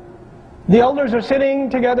 The elders are sitting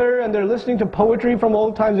together and they're listening to poetry from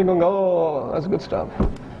old times and going, oh, that's good stuff.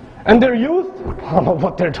 And their youth, I don't know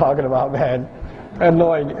what they're talking about, man. I have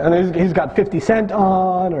no idea. And he's got 50 Cent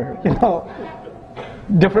on, or, you know,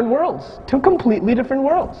 different worlds. Two completely different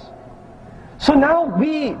worlds. So now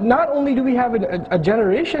not only do we have a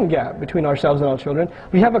generation gap between ourselves and our children,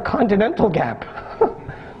 we have a continental gap.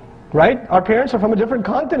 Right? Our parents are from a different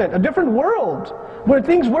continent, a different world, where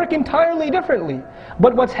things work entirely differently.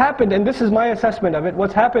 But what's happened, and this is my assessment of it,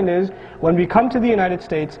 what's happened is, when we come to the United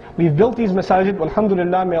States, we've built these masajid,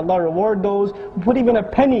 alhamdulillah, may Allah reward those who put even a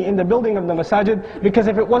penny in the building of the masajid, because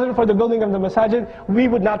if it wasn't for the building of the masajid, we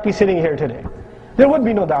would not be sitting here today. There would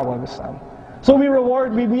be no da'wah of Islam. So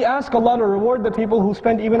we ask Allah to reward the people who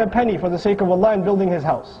spend even a penny for the sake of Allah in building His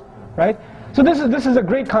house. Right? So this is a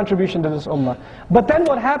great contribution to this ummah. But then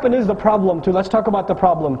what happened is the problem too. Let's talk about the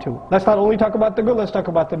problem too. Let's not only talk about the good, let's talk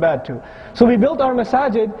about the bad too. So we built our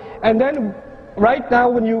masajid, and then right now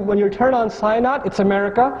when you turn on Sinat, it's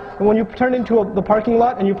America. And when you turn into the parking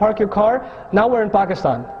lot and you park your car, now we're in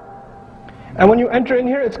Pakistan. And when you enter in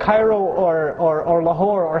here, it's Cairo or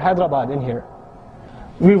Lahore or Hyderabad in here.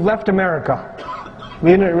 We've left America.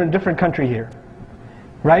 We're in a different country here.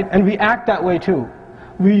 Right? And we act that way too.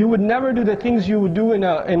 You would never do the things you would do in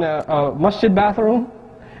a masjid bathroom,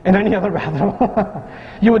 in any other bathroom.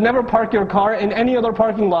 You would never park your car in any other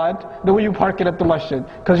parking lot the way you park it at the masjid,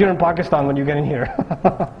 because you're in Pakistan when you get in here.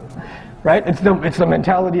 Right? It's the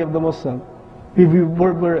mentality of the Muslim.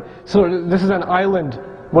 So this is an island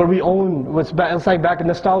where we own it's like back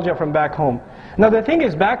nostalgia from back home. Now the thing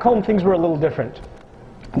is, back home things were a little different.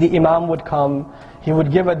 The Imam would come, he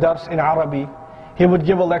would give a dars in Arabic. He would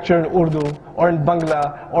give a lecture in Urdu, or in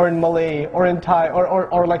Bangla, or in Malay, or in Thai,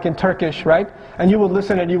 or like in Turkish, right? And you would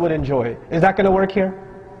listen and you would enjoy. Is that going to work here?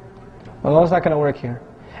 Well, it's not going to work here.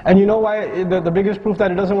 And you know why the biggest proof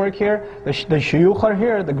that it doesn't work here? The shuyukh are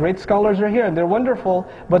here, the great scholars are here, and they're wonderful,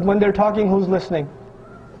 but when they're talking, who's listening?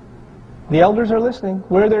 The elders are listening.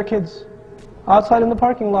 Where are their kids? Outside in the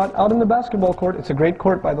parking lot, out in the basketball court. It's a great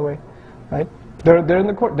court, by the way. Right? They're in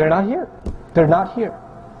the court. They're not here. They're not here.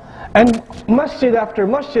 And masjid after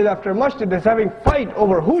masjid after masjid is having fight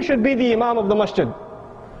over who should be the imam of the masjid.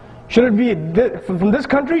 Should it be from this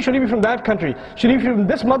country? Should it be from that country? Should it be from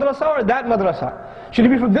this madrasa or that madrasa? Should it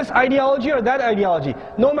be from this ideology or that ideology?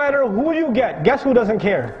 No matter who you get, guess who doesn't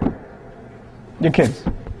care? Your kids.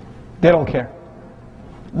 They don't care.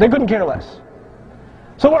 They couldn't care less.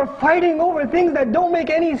 So we're fighting over things that don't make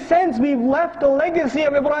any sense. We've left the legacy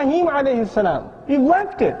of Ibrahim alayhi salam. We've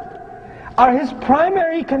left it. His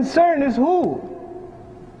primary concern is who?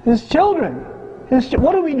 His children.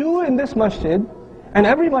 What do we do in this masjid, and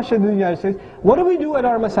every masjid in the United States, what do we do at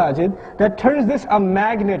our masajid that turns this a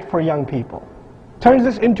magnet for young people? Turns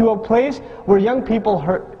this into a place where young people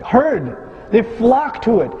herd. They flock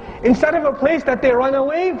to it. Instead of a place that they run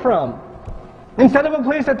away from. Instead of a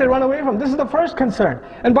place that they run away from. This is the first concern.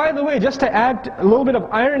 And by the way, just to add a little bit of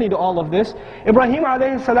irony to all of this, Ibrahim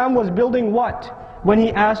alayhi salam was building what when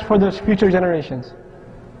he asked for those future generations?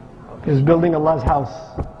 He was building Allah's house.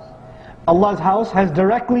 Allah's house has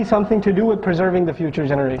directly something to do with preserving the future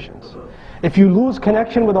generations. If you lose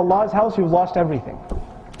connection with Allah's house, you've lost everything.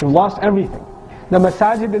 You've lost everything. The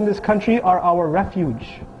masajid in this country are our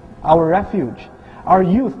refuge. Our refuge. Our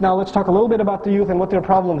youth, now let's talk a little bit about the youth and what their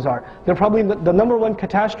problems are. They're probably the number one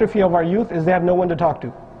catastrophe of our youth is they have no one to talk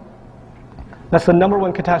to. That's the number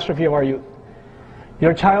one catastrophe of our youth.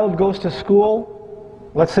 Your child goes to school,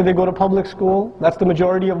 let's say they go to public school, that's the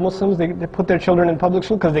majority of Muslims, they put their children in public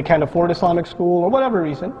school because they can't afford Islamic school or whatever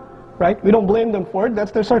reason, right? We don't blame them for it,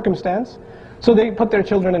 that's their circumstance. So they put their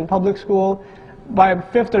children in public school. By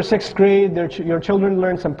 5th or 6th grade, your children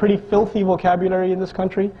learn some pretty filthy vocabulary in this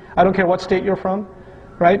country. I don't care what state you're from,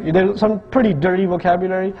 right? There's some pretty dirty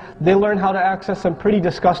vocabulary. They learn how to access some pretty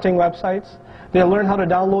disgusting websites. They learn how to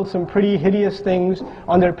download some pretty hideous things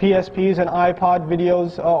on their PSPs and iPod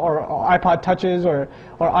videos or iPod touches or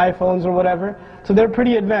iPhones or whatever. So they're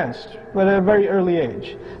pretty advanced, but at a very early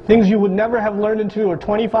age. Things you would never have learned until you're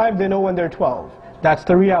 25, they know when they're 12. That's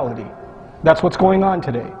the reality. That's what's going on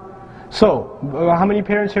today. So, how many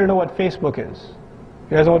parents here know what Facebook is?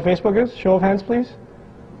 You guys know what Facebook is? Show of hands, please.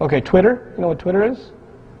 Okay, Twitter. You know what Twitter is?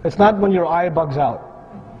 It's not when your eye bugs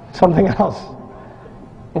out. It's something else.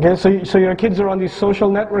 Okay, so your kids are on these social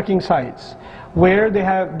networking sites where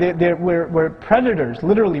where predators,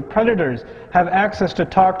 literally predators, have access to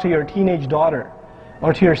talk to your teenage daughter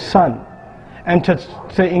or to your son, and to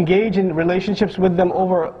engage in relationships with them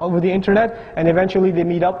over the internet, and eventually they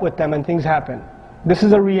meet up with them and things happen. This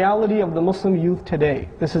is a reality of the Muslim youth today.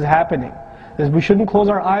 This is happening. We shouldn't close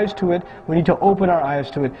our eyes to it. We need to open our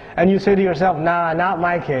eyes to it. And you say to yourself, nah, not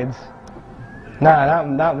my kids. Nah,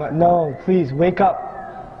 no, please, wake up.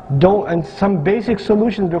 And some basic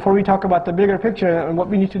solutions before we talk about the bigger picture and what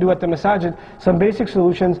we need to do at the masajid, some basic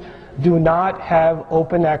solutions: do not have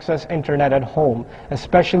open access internet at home,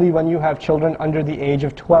 especially when you have children under the age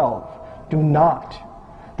of 12. Do not.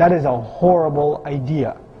 That is a horrible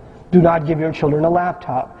idea. Do not give your children a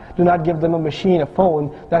laptop. Do not give them a machine, a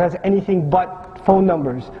phone that has anything but phone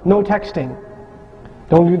numbers. No texting.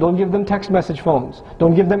 Don't give them text message phones.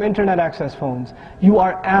 Don't give them internet access phones. You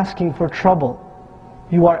are asking for trouble.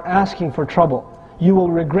 You are asking for trouble. You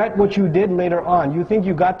will regret what you did later on. You think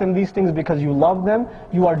you got them these things because you love them.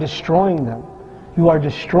 You are destroying them. You are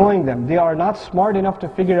destroying them. They are not smart enough to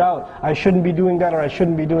figure out, I shouldn't be doing that or I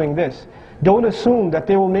shouldn't be doing this. Don't assume that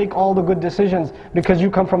they will make all the good decisions because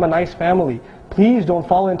you come from a nice family. Please don't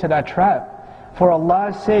fall into that trap. For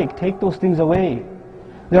Allah's sake, take those things away.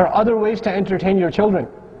 There are other ways to entertain your children.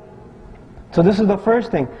 So this is the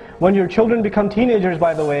first thing. When your children become teenagers,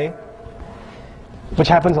 by the way, which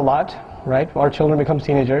happens a lot, right? Our children become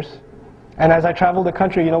teenagers. And as I travel the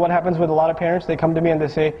country, you know what happens with a lot of parents? They come to me and they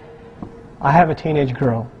say, I have a teenage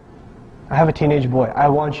girl. I have a teenage boy. I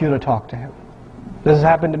want you to talk to him. This has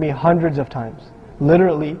happened to me hundreds of times.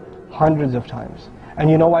 Literally hundreds of times. And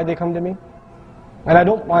you know why they come to me? And I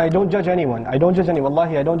don't judge anyone. I don't judge anyone.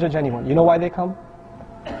 Wallahi, I don't judge anyone. You know why they come?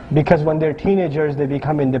 Because when they're teenagers, they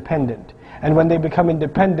become independent. And when they become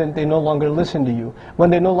independent, they no longer listen to you. When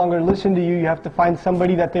they no longer listen to you, you have to find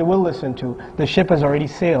somebody that they will listen to. The ship has already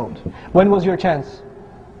sailed. When was your chance?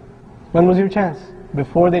 When was your chance?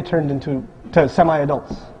 Before they turned into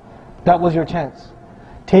semi-adults. That was your chance.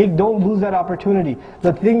 Don't lose that opportunity.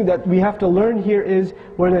 The thing that we have to learn here is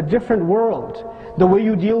we're in a different world. The way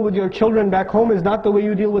you deal with your children back home is not the way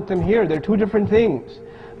you deal with them here. They're two different things.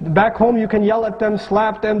 Back home you can yell at them,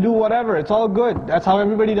 slap them, do whatever. It's all good. That's how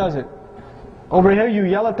everybody does it. Over here you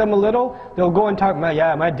yell at them a little, they'll go and talk,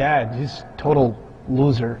 yeah, my dad, he's total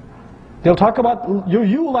loser. They'll talk about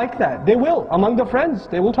you like that. They will. Among the friends,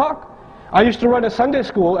 they will talk. I used to run a Sunday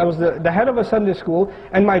school. I was the head of a Sunday school,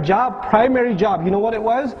 and my primary job, you know what it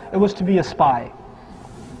was? It was to be a spy.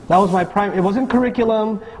 That was my it wasn't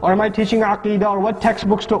curriculum, or am I teaching Aqidah, or what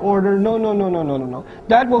textbooks to order. No.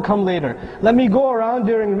 That will come later. Let me go around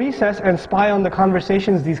during recess and spy on the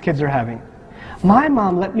conversations these kids are having. My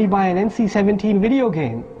mom let me buy an NC-17 video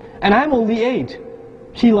game, and I'm only 8.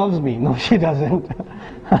 She loves me. No, she doesn't.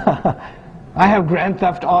 I have Grand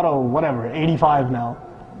Theft Auto, whatever, 85 now,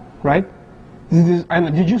 right?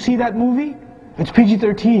 Did you see that movie? It's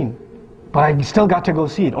PG-13, but I still got to go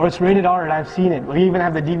see it. Or it's rated R and I've seen it. We even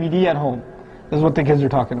have the DVD at home. This is what the kids are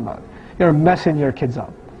talking about. You're messing your kids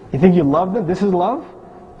up. You think you love them? This is love?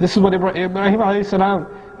 This is what Ibrahim alayhi salam,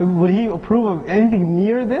 would he approve of anything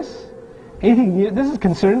near this? Anything near this is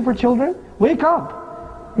concern for children? Wake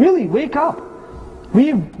up. Really, wake up.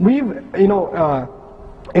 We've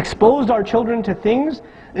exposed our children to things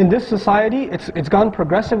in this society. It's gone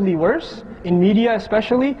progressively worse, in media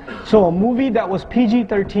especially. So a movie that was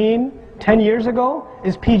PG-13 10 years ago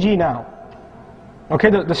is PG now. Okay,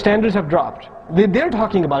 the standards have dropped. They're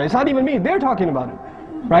talking about it. It's not even me, they're talking about it.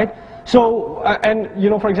 Right? So,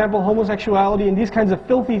 for example, homosexuality and these kinds of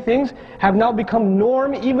filthy things have now become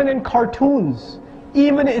norm even in cartoons.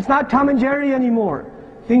 It's not Tom and Jerry anymore.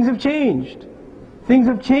 Things have changed. Things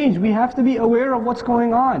have changed. We have to be aware of what's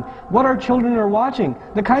going on, what our children are watching,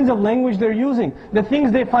 the kinds of language they're using, the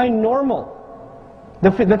things they find normal,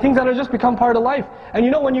 the things that have just become part of life. And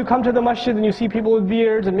when you come to the masjid and you see people with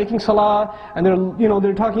beards and making salah and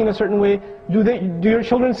they're talking in a certain way, do your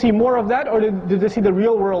children see more of that, or do they see the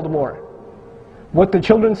real world more? What the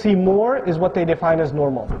children see more is what they define as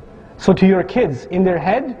normal. So to your kids, in their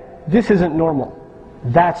head, this isn't normal.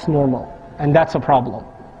 That's normal, and that's a problem.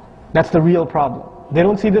 That's the real problem. They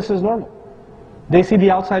don't see this as normal. They see the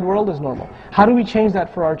outside world as normal. How do we change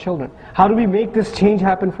that for our children? How do we make this change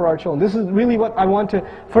happen for our children? This is really what I want to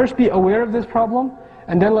first be aware of this problem,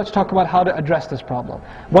 and then let's talk about how to address this problem.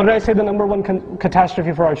 What did I say the number one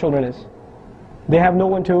catastrophe for our children is? They have no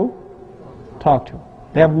one to talk to.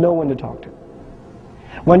 They have no one to talk to.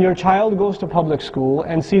 When your child goes to public school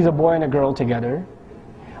and sees a boy and a girl together,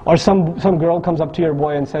 or some girl comes up to your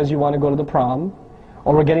boy and says, you want to go to the prom,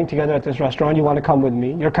 or we're getting together at this restaurant, you want to come with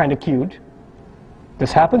me, you're kind of cute.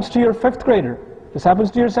 This happens to your 5th grader. This happens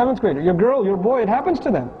to your 7th grader. Your girl, your boy, it happens to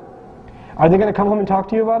them. Are they going to come home and talk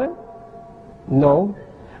to you about it? No.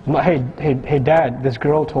 Hey dad, this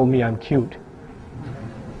girl told me I'm cute.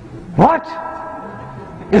 What?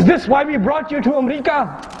 Is this why we brought you to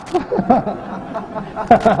America?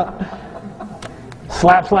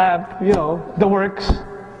 Slap, the works.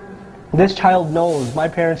 This child knows my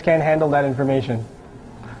parents can't handle that information.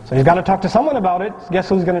 So he's got to talk to someone about it. Guess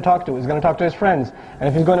who he's going to talk to? He's going to talk to his friends. And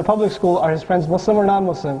if he's going to public school, are his friends Muslim or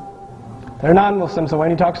non-Muslim? They're non-Muslim, so when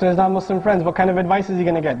he talks to his non-Muslim friends, what kind of advice is he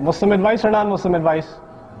going to get? Muslim advice or non-Muslim advice?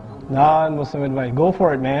 Non-Muslim advice. Go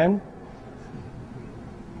for it, man.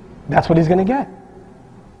 That's what he's going to get.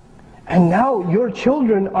 And now your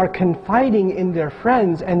children are confiding in their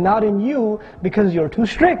friends and not in you because you're too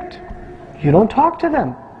strict. You don't talk to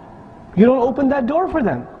them. You don't open that door for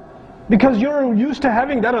them. Because you're used to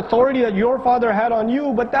having that authority that your father had on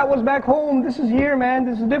you, but that was back home. This is here, man.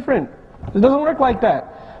 This is different. It doesn't work like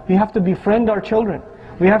that. We have to befriend our children.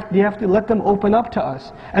 We have to let them open up to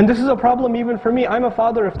us. And this is a problem even for me. I'm a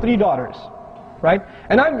father of 3 daughters, right?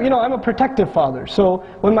 And I'm a protective father. So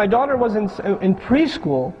when my daughter was in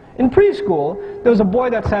preschool, there was a boy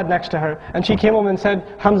that sat next to her, and she came home and said,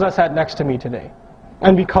 Hamza sat next to me today.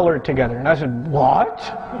 And we colored together. And I said, what?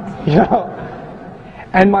 You know?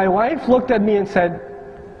 And my wife looked at me and said,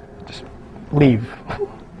 just leave.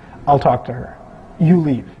 I'll talk to her. You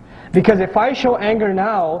leave. Because if I show anger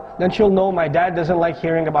now, then she'll know my dad doesn't like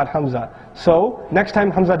hearing about Hamza. So, next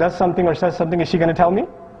time Hamza does something or says something, is she going to tell me?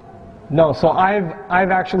 No. So I've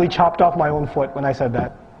actually chopped off my own foot when I said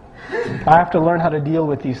that. I have to learn how to deal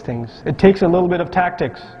with these things. It takes a little bit of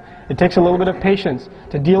tactics. It takes a little bit of patience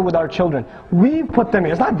to deal with our children. We put them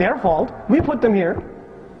here. It's not their fault. We put them here.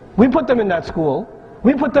 We put them in that school.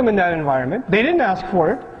 We put them in that environment. They didn't ask for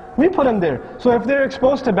it. We put them there. So if they're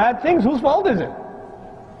exposed to bad things, whose fault is it?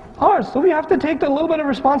 Ours. So we have to take a little bit of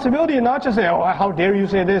responsibility and not just say, oh, how dare you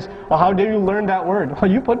say this, or how dare you learn that word. Well,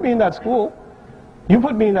 you put me in that school. You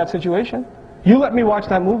put me in that situation. You let me watch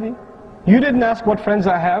that movie. You didn't ask what friends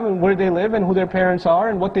I have and where they live and who their parents are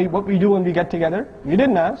and what we do when we get together. You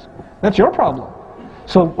didn't ask. That's your problem.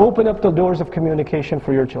 So open up the doors of communication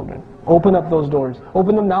for your children. Open up those doors.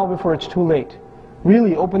 Open them now before it's too late.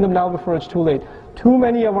 Really, open them now before it's too late. Too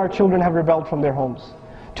many of our children have rebelled from their homes.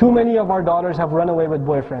 Too many of our daughters have run away with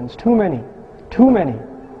boyfriends. Too many. Too many.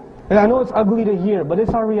 And I know it's ugly to hear, but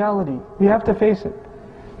it's our reality. We have to face it.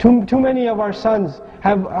 Too many of our sons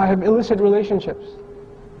have illicit relationships.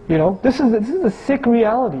 You know, this is a sick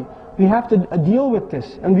reality. We have to deal with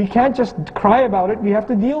this. And we can't just cry about it, we have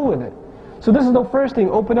to deal with it. So this is the first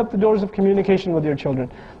thing, open up the doors of communication with your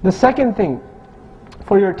children. The second thing,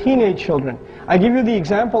 for your teenage children, I give you the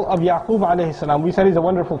example of Yaqub alayhi salam. We said he's a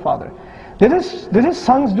wonderful father. Did his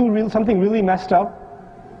sons do something really messed up?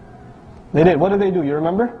 They did. What did they do? You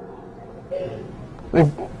remember?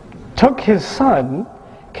 They took his son,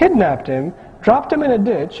 kidnapped him, dropped him in a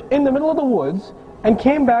ditch in the middle of the woods, and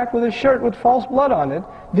came back with a shirt with false blood on it.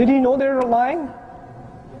 Did he know they were lying?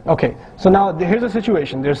 Okay, so now here's a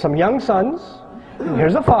situation. There's some young sons,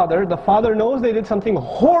 here's a father. The father knows they did something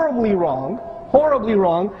horribly wrong. Horribly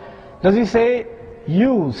wrong. Does he say,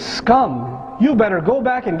 you scum, you better go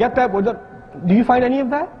back and get that? Do you find any of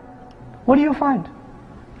that? What do you find?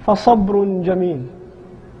 فَصَبْرٌ جَمِيلٌ.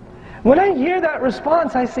 When I hear that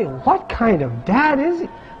response, I say, what kind of dad is he?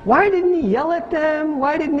 Why didn't he yell at them?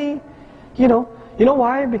 Why didn't he, you know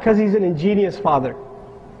why? Because he's an ingenious father.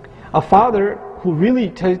 A father who really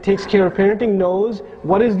takes care of parenting knows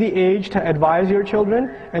what is the age to advise your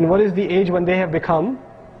children and what is the age when they have become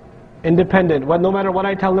independent. No matter what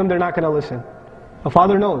I tell them, they're not going to listen. A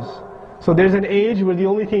father knows. So there's an age where the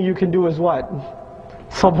only thing you can do is what?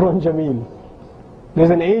 Sabrun Jameel. There's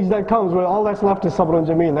an age that comes where all that's left is Sabrun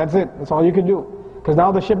Jameel. That's it. That's all you can do. Because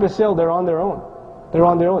now the ship is sailed, they're on their own. They're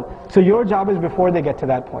on their own. So your job is before they get to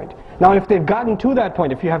that point. Now if they've gotten to that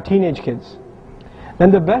point, if you have teenage kids, then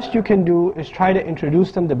the best you can do is try to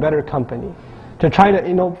introduce them to better company. To try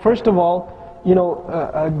to, first of all,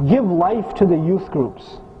 give life to the youth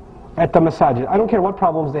groups at the masajid. I don't care what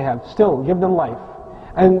problems they have, still give them life.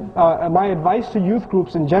 And my advice to youth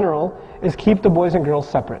groups in general is keep the boys and girls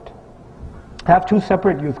separate. Have 2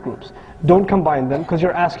 separate youth groups. Don't combine them because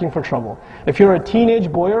you're asking for trouble. If you're a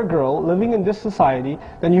teenage boy or girl living in this society,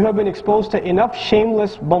 then you have been exposed to enough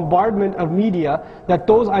shameless bombardment of media that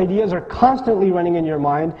those ideas are constantly running in your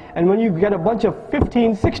mind. And when you get a bunch of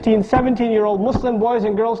 15, 16, 17-year-old Muslim boys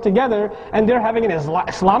and girls together and they're having an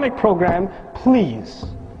Islamic program, please,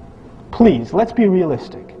 let's be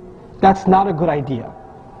realistic. That's not a good idea.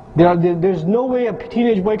 There's no way a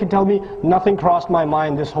teenage boy can tell me, nothing crossed my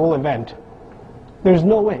mind this whole event. There's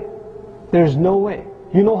no way. There's no way.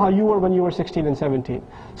 You know how you were when you were 16 and 17.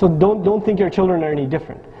 So don't think your children are any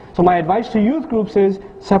different. So my advice to youth groups is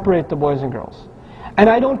separate the boys and girls. And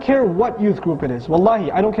I don't care what youth group it is.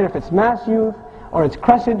 Wallahi, I don't care if it's Mass Youth, or it's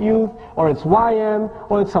Crescent Youth, or it's YM,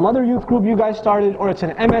 or it's some other youth group you guys started, or it's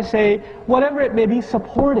an MSA, whatever it may be,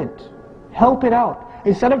 support it. Help it out.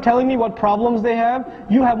 Instead of telling me what problems they have,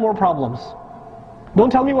 you have more problems. Don't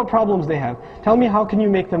tell me what problems they have. Tell me how can you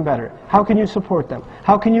make them better? How can you support them?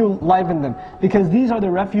 How can you liven them? Because these are the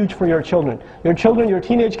refuge for your children. Your children, your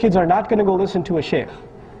teenage kids are not going to go listen to a sheikh.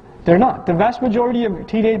 They're not. The vast majority of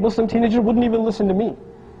Muslim teenagers wouldn't even listen to me.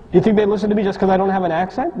 Do you think they listen to me just because I don't have an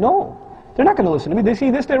accent? No. They're not going to listen to me. They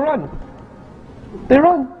see this, they run. They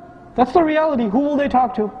run. That's the reality. Who will they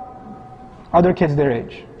talk to? Other kids their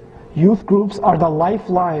age. Youth groups are the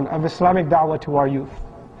lifeline of Islamic da'wah to our youth.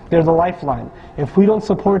 They're the lifeline. If we don't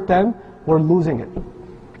support them, we're losing it.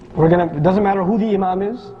 It doesn't matter who the imam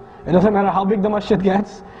is. It doesn't matter how big the masjid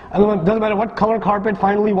gets. It doesn't matter what color carpet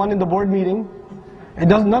finally won in the board meeting.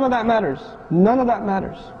 None of that matters. None of that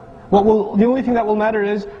matters. The only thing that will matter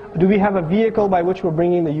is, do we have a vehicle by which we're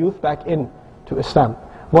bringing the youth back in to Islam?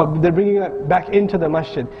 They're bringing it back into the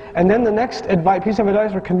masjid. And then the next piece of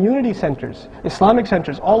advice are community centers, Islamic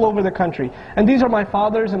centers all over the country. And these are my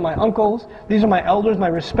fathers and my uncles. These are my elders, my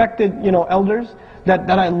respected elders that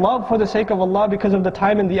I love for the sake of Allah because of the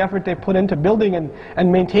time and the effort they put into building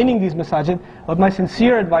and maintaining these masajid. But my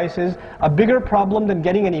sincere advice is, a bigger problem than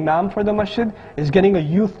getting an imam for the masjid is getting a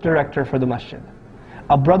youth director for the masjid.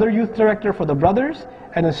 A brother youth director for the brothers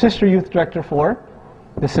and a sister youth director for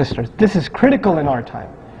the sisters. This is critical in our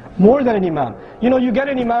time. More than an imam. You get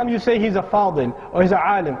an imam, you say he's a fadil, or he's a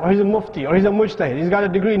alim, or he's a mufti, or he's a mujtahid, he's got a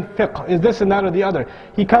degree in fiqh, is this and that or the other.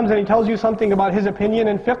 He comes and he tells you something about his opinion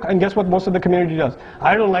in fiqh, and guess what most of the community does?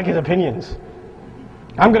 I don't like his opinions.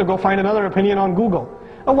 I'm going to go find another opinion on Google.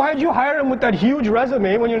 And why did you hire him with that huge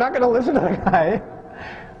resume when you're not going to listen to the guy?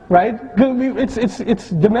 Right? It's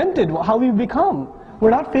demented how we've become.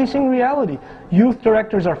 We're not facing reality. Youth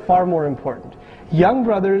directors are far more important. Young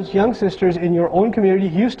brothers, young sisters in your own community.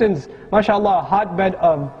 Houston's, mashallah, a hotbed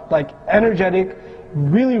of energetic,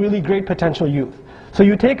 really, really great potential youth. So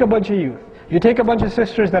you take a bunch of youth, you take a bunch of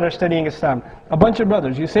sisters that are studying Islam, a bunch of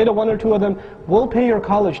brothers, you say to one or two of them, we'll pay your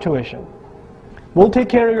college tuition. We'll take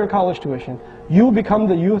care of your college tuition. You become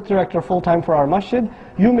the youth director full-time for our masjid.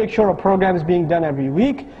 You make sure a program is being done every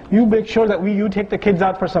week. You make sure that you take the kids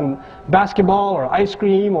out for some basketball or ice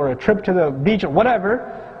cream or a trip to the beach or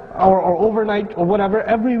whatever. Or overnight or whatever.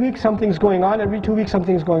 Every week something's going on, every 2 weeks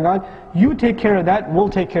something's going on. You take care of that, we'll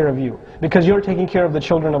take care of you. Because you're taking care of the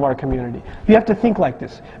children of our community. We have to think like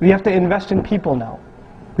this. We have to invest in people now.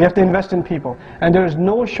 We have to invest in people. And there is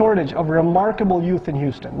no shortage of remarkable youth in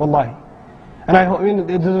Houston, wallahi. And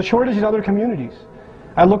there's a shortage in other communities.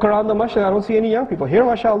 I look around the masjid, I don't see any young people. Here,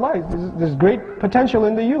 mashallah, there's great potential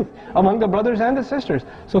in the youth, among the brothers and the sisters.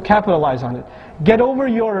 So capitalize on it. Get over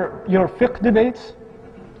your fiqh debates.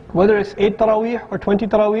 Whether it's 8 taraweeh or 20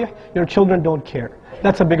 taraweeh, your children don't care.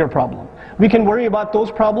 That's a bigger problem. We can worry about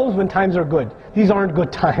those problems when times are good. These aren't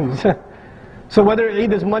good times. So whether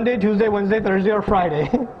Eid is Monday, Tuesday, Wednesday, Thursday, or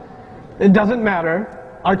Friday, it doesn't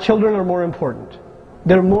matter. Our children are more important.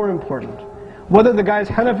 They're more important. Whether the guy is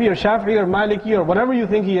Hanafi or Shafi'i or Maliki or whatever you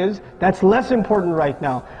think he is, that's less important right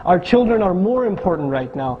now. Our children are more important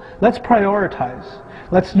right now. Let's prioritize.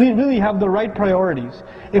 Let's really have the right priorities.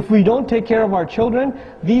 If we don't take care of our children,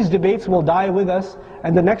 these debates will die with us.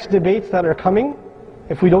 And the next debates that are coming,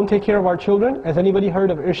 if we don't take care of our children, has anybody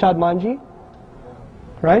heard of Irshad Manji?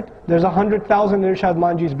 Right? There's 100,000 Irshad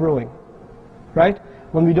Manjis brewing. Right?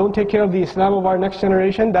 When we don't take care of the Islam of our next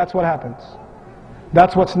generation, that's what happens.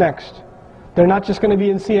 That's what's next. They're not just going to be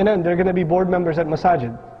in CNN, they're going to be board members at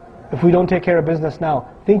masajid. If we don't take care of business now.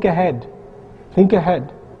 Think ahead. Think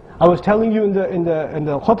ahead. I was telling you in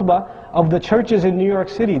the khutbah of the churches in New York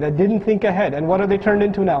City that didn't think ahead. And what are they turned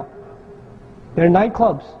into now? They're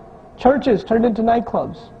nightclubs. Churches turned into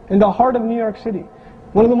nightclubs in the heart of New York City.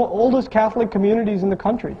 One of the oldest Catholic communities in the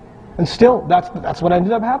country. And still, that's what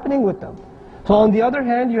ended up happening with them. So on the other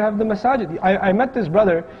hand, you have the masajid. I met this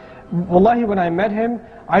brother. Wallahi, when I met him,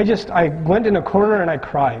 I went in a corner and I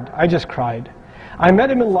cried. I just cried. I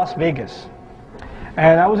met him in Las Vegas.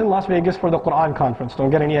 And I was in Las Vegas for the Quran conference.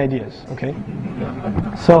 Don't get any ideas, okay?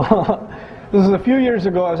 So, this is a few years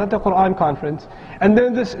ago. I was at the Quran conference. And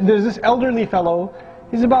then there's this elderly fellow.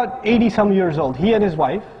 He's about 80 some years old. He and his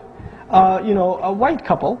wife, a white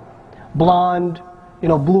couple, blonde,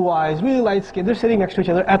 blue eyes, really light skin. They're sitting next to each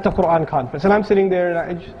other at the Quran conference. And I'm sitting there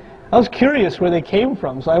and I was curious where they came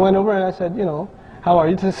from. So I went over and I said, how are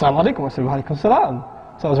you? He said, Assalamu alaikum. I said, wa alaikum salam.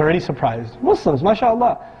 So I was already surprised. Muslims,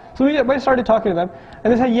 mashallah. So we started talking to them,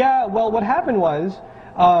 and they said, yeah, well, what happened was,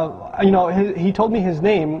 he told me his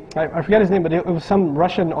name, I forget his name, but it was some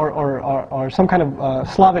Russian or some kind of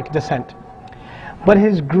Slavic descent. But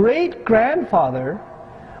his great-grandfather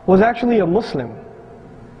was actually a Muslim.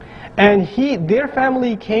 And their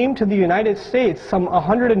family came to the United States some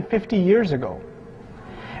 150 years ago.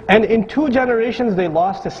 And in 2 generations they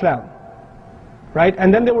lost Islam. right?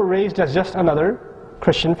 And then they were raised as just another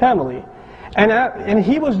Christian family. And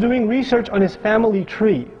he was doing research on his family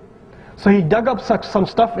tree. So he dug up some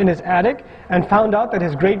stuff in his attic and found out that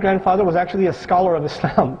his great-grandfather was actually a scholar of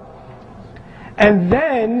Islam. And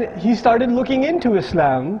then he started looking into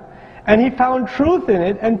Islam, and he found truth in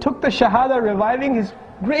it and took the Shahada, reviving his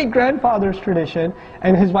great-grandfather's tradition,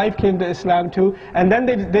 and his wife came to Islam too, and then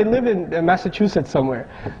they live in Massachusetts somewhere.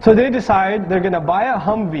 So they decide they're going to buy a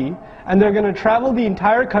Humvee, and they're going to travel the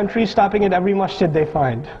entire country, stopping at every masjid they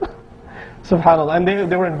find. SubhanAllah.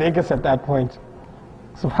 And they were in Vegas at that point.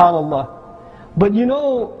 SubhanAllah. But you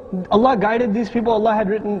know, Allah guided these people, Allah had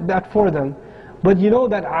written that for them. But you know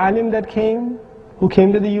that alim that came, who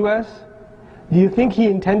came to the US, do you think he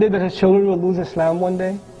intended that his children would lose Islam one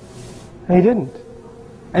day? And he didn't.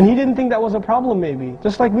 And he didn't think that was a problem maybe.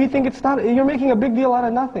 Just like we think it's not, you're making a big deal out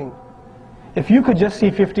of nothing. If you could just see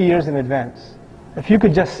 50 years in advance, if you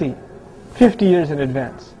could just see 50 years in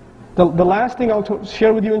advance. The last thing I'll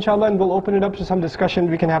share with you inshallah, and we'll open it up to some discussion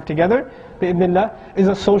we can have together, bi'idhnillah, is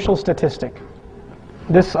a social statistic.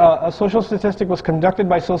 This a social statistic was conducted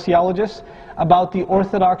by sociologists about the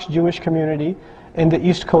Orthodox Jewish community in the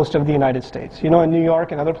East Coast of the United States. You know, in New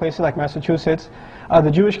York and other places like Massachusetts, the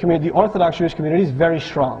Jewish community, the Orthodox Jewish community is very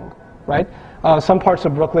strong, right? Some parts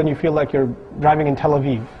of Brooklyn you feel like you're driving in Tel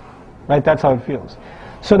Aviv, right? That's how it feels.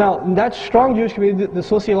 So now, that strong Jewish community, the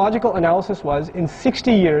sociological analysis was, in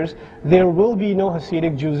 60 years, there will be no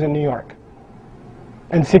Hasidic Jews in New York.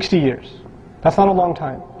 In 60 years. That's not a long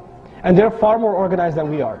time. And they're far more organized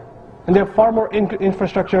than we are. And they have far more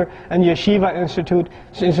infrastructure and yeshiva institute.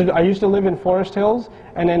 I used to live in Forest Hills,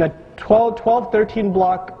 and in a 13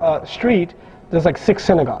 block street, there's like 6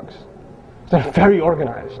 synagogues. They're very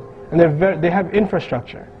organized. And they have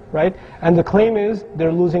infrastructure, right? And the claim is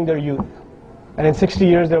they're losing their youth. And in 60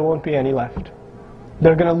 years there won't be any left.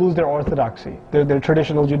 They're going to lose their orthodoxy, their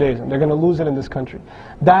traditional Judaism. They're going to lose it in this country.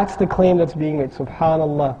 That's the claim that's being made,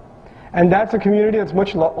 subhanAllah. And that's a community that's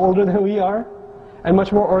much older than we are, and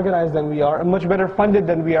much more organized than we are, and much better funded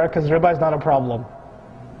than we are, because riba is not a problem,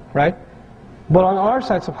 right? But on our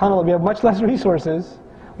side, subhanAllah, we have much less resources.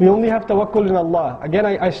 We only have tawakkul in Allah. Again,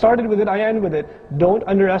 I started with it, I end with it. Don't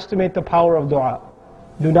underestimate the power of dua.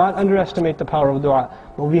 Do not underestimate the power of dua.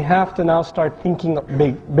 But we have to now start thinking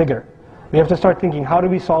bigger. We have to start thinking, how do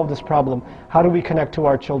we solve this problem? How do we connect to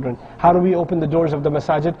our children? How do we open the doors of the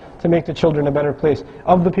masajid to make the children a better place?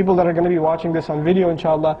 Of the people that are going to be watching this on video,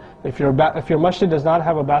 inshallah, if your masjid does not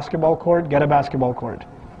have a basketball court, get a basketball court.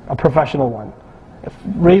 A professional one.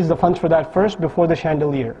 Raise the funds for that first before the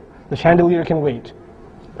chandelier. The chandelier can wait.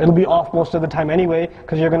 It'll be off most of the time anyway,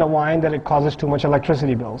 because you're going to whine that it causes too much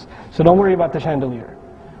electricity bills. So don't worry about the chandelier.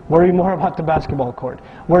 Worry more about the basketball court.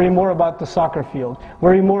 Worry more about the soccer field.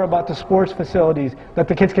 Worry more about the sports facilities that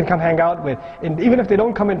the kids can come hang out with. And even if they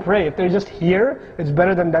don't come and pray, if they're just here, it's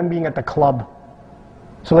better than them being at the club.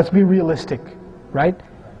 So let's be realistic, right?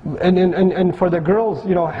 And for the girls,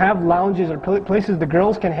 you know, have lounges or places the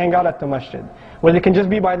girls can hang out at the masjid, where they can just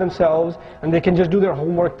be by themselves and they can just do their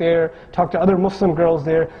homework there, talk to other Muslim girls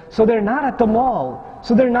there. So they're not at the mall.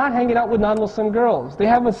 So they're not hanging out with non-Muslim girls. They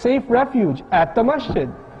have a safe refuge at the masjid.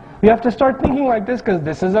 We have to start thinking like this, because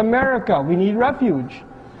this is America. We need refuge.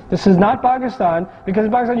 This is not Pakistan, because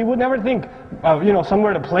in Pakistan you would never think of, you know,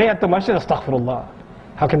 somewhere to play at the masjid. Astaghfirullah.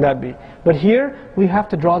 How can that be? But here, we have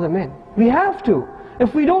to draw them in. We have to.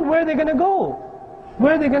 If we don't, where are they going to go?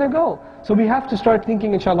 Where are they going to go? So we have to start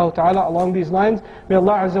thinking, inshallah ta'ala, along these lines. May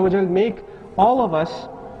Allah Azza wa Jal make all of us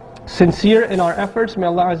sincere in our efforts. May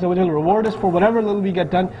Allah Azza wa Jal reward us for whatever little we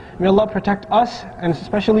get done. May Allah protect us, and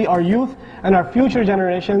especially our youth and our future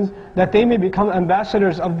generations, that they may become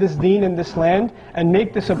ambassadors of this deen in this land, and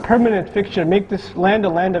make this a permanent fixture, make this land a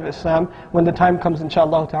land of Islam when the time comes,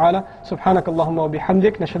 inshallah ta'ala. Subhanakallahumma wa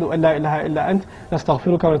bihamdik, nashhadu an la ilaha illa ant,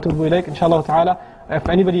 nastaghfiruka wa natubu ilayk, inshallah ta'ala. If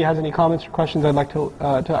anybody has any comments or questions, I'd like to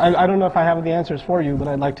I don't know if I have the answers for you, but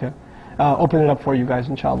I'd like to open it up for you guys,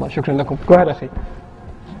 inshallah. Shukran lakum. Go ahead, akhi.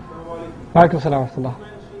 Alaikum salam wa rahmatullah. You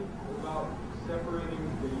mentioned about separating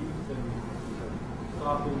the youth and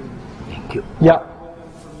stopping. Thank you. Yeah.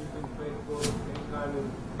 From using Facebook, any kind of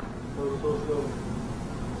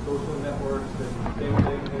social networks, that they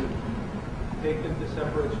can take them to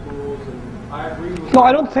separate schools, and I agree with. No,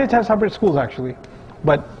 I don't say to have separate schools actually,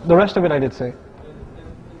 but the rest of it I did say.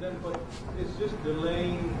 But it's just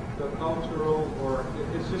delaying the cultural, or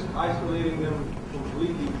it's just isolating them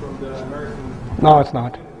completely from the American. No, it's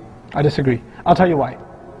not. I disagree. I'll tell you why.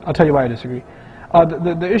 I'll tell you why I disagree.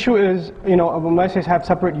 The issue is, you know, when I say have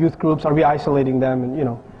separate youth groups, are we isolating them? And, you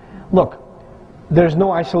know, look, there's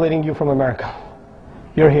no isolating you from America.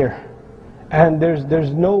 You're here. And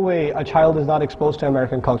there's no way a child is not exposed to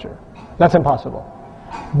American culture. That's impossible.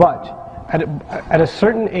 But at a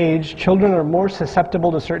certain age, children are more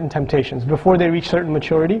susceptible to certain temptations. Before they reach certain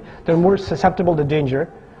maturity, they're more susceptible to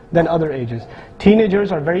danger than other ages.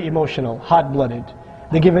 Teenagers are very emotional, hot-blooded.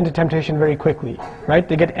 They give in to temptation very quickly, right?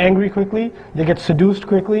 They get angry quickly, they get seduced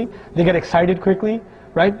quickly, they get excited quickly,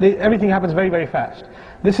 right? Everything happens very, very fast.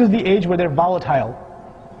 This is the age where they're volatile.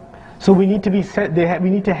 So we need to we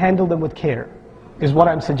need to handle them with care, is what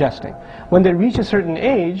I'm suggesting. When they reach a certain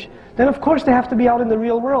age, then of course they have to be out in the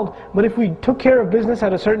real world. But if we took care of business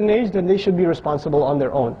at a certain age, then they should be responsible on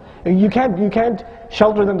their own. You can't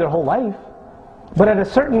shelter them their whole life. But at a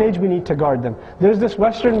certain age we need to guard them. There's this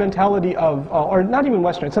Western mentality of, or not even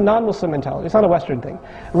Western, it's a non-Muslim mentality, it's not a Western thing.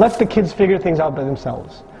 Let the kids figure things out by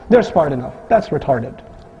themselves. They're smart enough. That's retarded.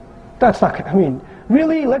 That's not, I mean,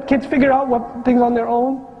 really? Let kids figure out what things on their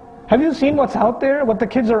own? Have you seen what's out there, what the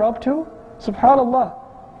kids are up to? SubhanAllah,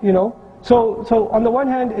 you know? So on the one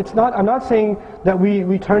hand, it's not, I'm not saying that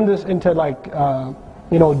we turn this into like,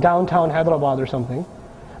 you know, downtown Hyderabad or something.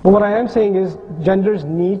 But what I am saying is genders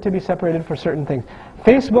need to be separated for certain things.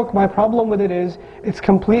 Facebook, my problem with it is, it's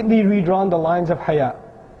completely redrawn the lines of haya.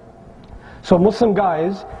 So Muslim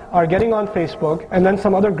guys are getting on Facebook, and then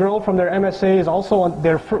some other girl from their MSA is also on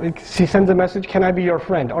their, she sends a message, can I be your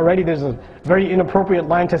friend? Already there's a very inappropriate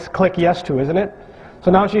line to click yes to, isn't it? So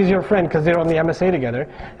now she's your friend because they're on the MSA together.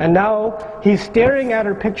 And now he's staring at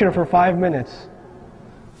her picture for 5 minutes.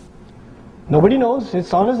 Nobody knows,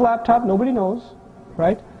 it's on his laptop, nobody knows,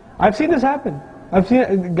 right? I've seen this happen. I've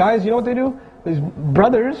seen guys, you know what they do? These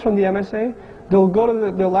brothers from the MSA, they'll go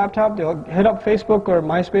to their laptop, they'll hit up Facebook or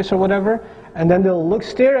MySpace or whatever, and then they'll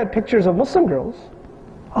stare at pictures of Muslim girls.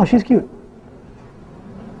 Oh, she's cute.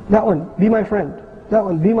 That one, be my friend. That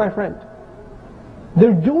one, be my friend.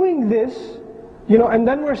 They're doing this, you know, and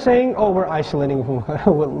then we're saying, oh, we're isolating.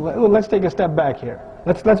 Well, let's take a step back here.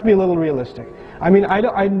 Let's be a little realistic. I mean,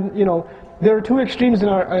 you know, there are two extremes in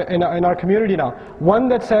our community now. One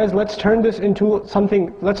that says, let's turn this into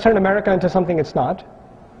something, let's turn America into something it's not.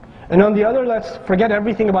 And on the other, let's forget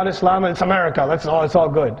everything about Islam and it's America, it's all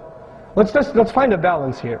good. Let's find a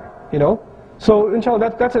balance here, you know? So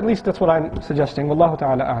inshallah, that's what I'm suggesting. Wallahu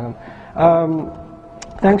ta'ala a'lam.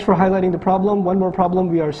 Thanks for highlighting the problem. One more problem,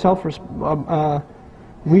 we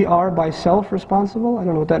are by self responsible. I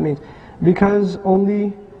don't know what that means. Because only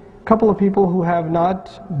a couple of people who have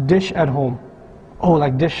not dish at home. Oh,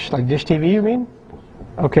 like dish TV you mean?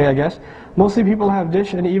 Okay, I guess. Mostly people have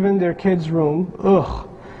dish and even their kids' room. Ugh.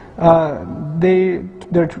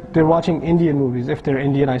 They're watching Indian movies, if they're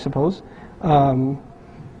Indian, I suppose.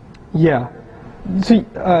 Yeah. See,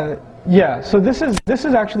 yeah. So this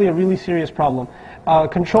is actually a really serious problem.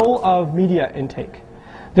 Control of media intake.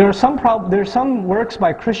 There are some works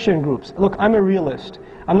by Christian groups. Look, I'm a realist.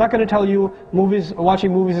 I'm not going to tell you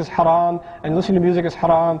watching movies is haram and listening to music is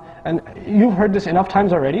haram. And you've heard this enough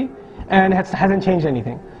times already, and it hasn't changed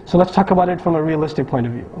anything. So let's talk about it from a realistic point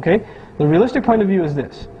of view. Okay? The realistic point of view is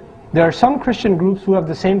this. There are some Christian groups who have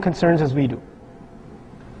the same concerns as we do.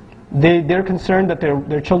 They're concerned that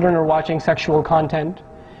their children are watching sexual content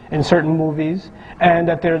in certain movies, and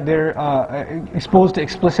that they're exposed to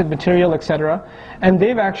explicit material, etc. And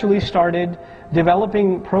they've actually started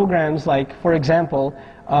developing programs like, for example,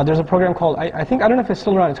 there's a program called, I don't know if it's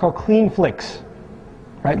still around, it's called Clean Flicks.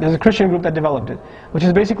 Right? There's a Christian group that developed it, which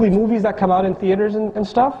is basically movies that come out in theaters and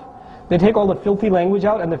stuff. They take all the filthy language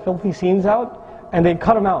out and the filthy scenes out, and they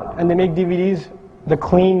cut them out, and they make DVDs, the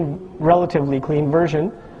clean, relatively clean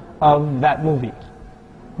version of that movie.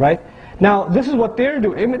 Right? Now, this is what they're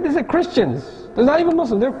doing. I mean, these are Christians. They're not even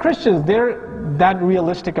Muslims. They're Christians. They're that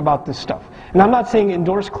realistic about this stuff. And I'm not saying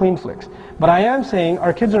endorse clean flicks, but I am saying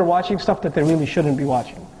our kids are watching stuff that they really shouldn't be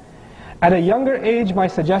watching. At a younger age, my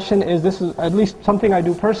suggestion is, this is at least something I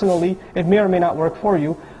do personally, it may or may not work for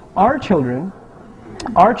you. Our children,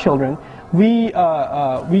 my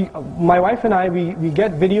wife and I, we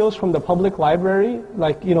get videos from the public library,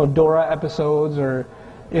 like, you know, Dora episodes or,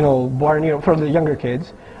 you know, Barney, for the younger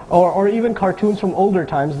kids. Or even cartoons from older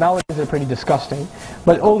times. Nowadays they're pretty disgusting,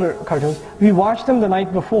 but older cartoons. We watch them the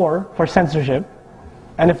night before for censorship,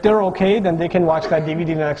 and if they're okay, then they can watch that DVD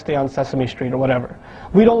the next day on Sesame Street or whatever.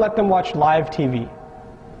 We don't let them watch live TV.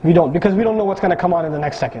 We don't, because we don't know what's going to come on in the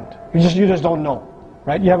next second. You just don't know,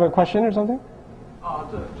 right? You have a question or something?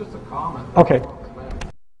 Just a comment. Okay.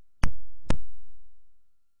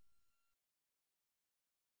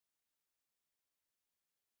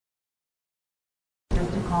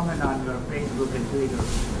 Comment on your Facebook and Twitter.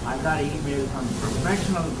 I got an email from a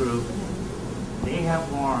professional group. They have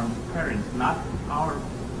warned parents, not our.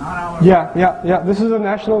 Yeah. This is a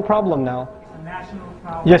national problem now. national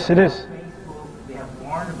problem. Yes, it is. Facebook, they have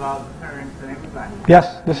warned about parents and everybody.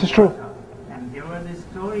 Yes, this is true. And there was this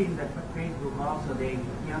story in the Facebook also, the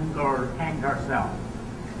young girl hanged herself.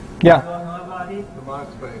 Yeah. You all know about it? The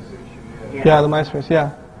MySpace issue, yeah. Yeah, the MySpace,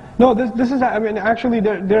 yeah. No, this is, I mean, actually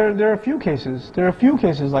there are a few cases. There are a few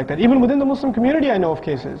cases like that. Even within the Muslim community I know of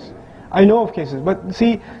cases. I know of cases. But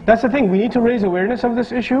see, that's the thing. We need to raise awareness of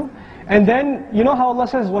this issue. And then, you know how Allah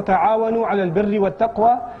says, وَتَعَاوَنُوا عَلَى الْبِرِّ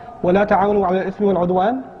وَالتَّقْوَى وَلَا تَعَاوَنُوا عَلَى الْإِثْمِ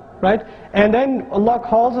وَالْعُدْوَانِ. Right? And then Allah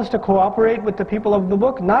calls us to cooperate with the people of the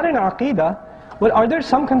book, not in Aqidah, but are there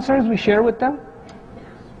some concerns we share with them?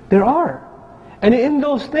 There are. And in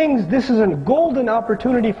those things, this is a golden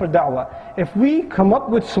opportunity for da'wah. If we come up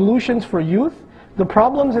with solutions for youth, the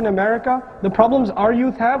problems in America, the problems our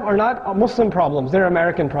youth have are not Muslim problems, they're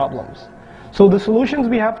American problems. So the solutions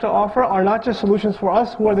we have to offer are not just solutions for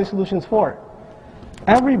us, who are the solutions for?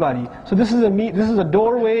 Everybody. So this is a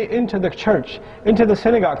doorway into the church, into the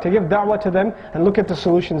synagogue, to give da'wah to them and look at the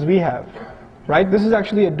solutions we have. Right? This is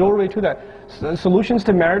actually a doorway to that. Solutions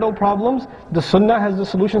to marital problems, the Sunnah has the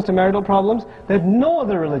solutions to marital problems that no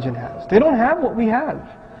other religion has. They don't have what we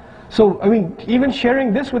have. So, I mean, even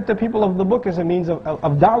sharing this with the people of the book is a means of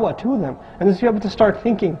da'wah to them. And then you have to start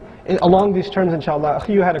thinking along these terms, inshallah.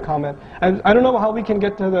 You had a comment. I don't know how we can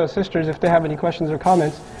get to the sisters if they have any questions or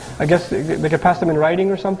comments. I guess they could pass them in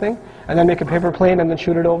writing or something, and then make a paper plane and then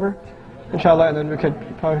shoot it over, inshallah, and then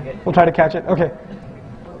we'll try to catch it. Okay.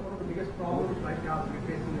 One of the biggest problems right now we're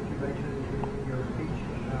facing, as you mentioned in your speech,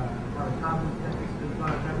 are common ethics and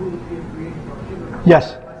taboos being created for children.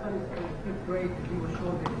 Yes. My son is in 5th grade, and he was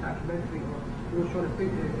shown the documentary, or he was shown a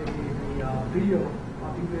video of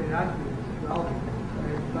people interacting with sexuality.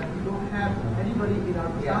 But we don't have anybody in our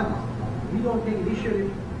masajid. We don't take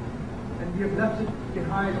initiative, and we have left it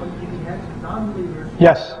behind on giving hands to non-believers.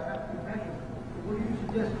 Yes. What do you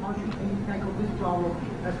suggest? How should we tackle this problem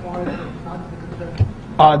as far as the masajid is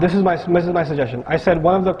concerned? This is my suggestion. I said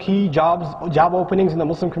one of the key job openings in the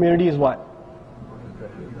Muslim community is what?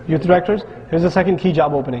 Youth directors. Here's the second key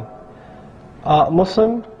job opening.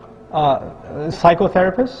 Muslim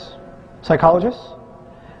psychotherapists, psychologists,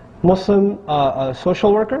 Muslim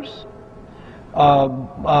social workers,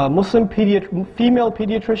 Muslim female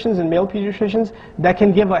pediatricians and male pediatricians that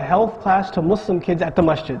can give a health class to Muslim kids at the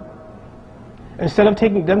masjid. Instead of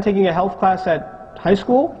taking a health class at high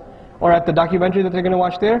school or at the documentary that they're going to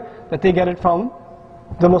watch there, that they get it from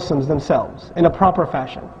the Muslims themselves in a proper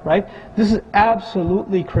fashion, right? This is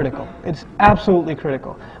absolutely critical. It's absolutely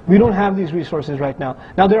critical. We don't have these resources right now.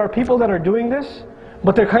 Now there are people that are doing this,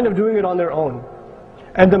 but they're kind of doing it on their own.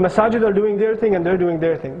 And the masajid are doing their thing and they're doing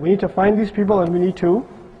their thing. We need to find these people and we need to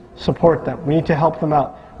support them. We need to help them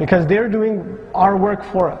out because they're doing our work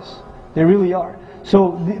for us. They really are.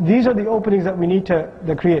 So these are the openings that we need to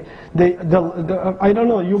create. I don't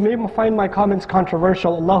know, you may find my comments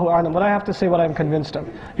controversial, Allahu A'lam, but I have to say what I'm convinced of.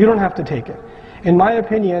 You don't have to take it. In my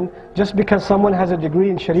opinion, just because someone has a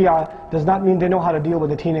degree in Sharia does not mean they know how to deal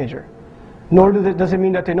with a teenager. Nor does it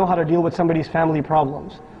mean that they know how to deal with somebody's family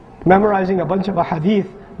problems. Memorizing a bunch of hadith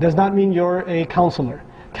does not mean you're a counselor.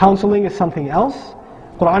 Counseling is something else.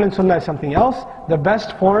 Quran and Sunnah is something else. The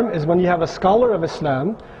best form is when you have a scholar of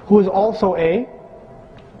Islam who is also a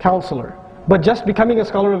counselor. But just becoming a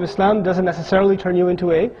scholar of Islam doesn't necessarily turn you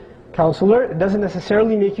into a counselor. It doesn't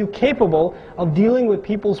necessarily make you capable of dealing with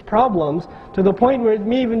people's problems to the point where it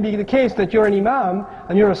may even be the case that you're an imam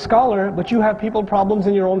and you're a scholar, but you have people problems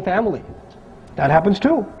in your own family. That happens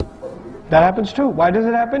too. That happens too. Why does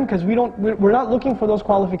it happen? Because we're not looking for those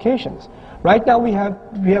qualifications. Right now we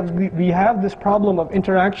have this problem of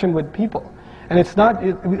interaction with people, and it's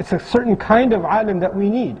a certain kind of alim that we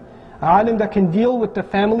need. An alim that can deal with the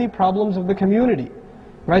family problems of the community.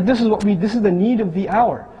 Right? This is the need of the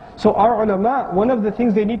hour. So our ulama, one of the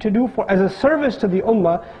things they need to do as a service to the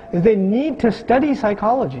ummah is they need to study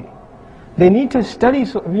psychology. They need to study,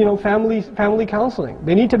 family counseling.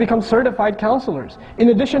 They need to become certified counselors, in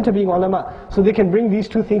addition to being ulama, so they can bring these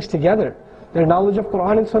two things together. Their knowledge of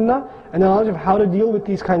Quran and Sunnah, and the knowledge of how to deal with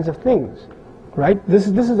these kinds of things. Right? This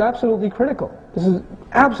is absolutely critical. This is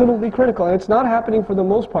absolutely critical, and it's not happening for the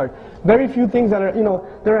most part. Very few things that are,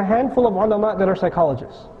 there are a handful of ulama that are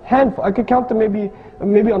psychologists. Handful. I could count them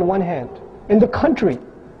maybe on one hand. In the country.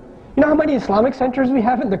 You know how many Islamic centers we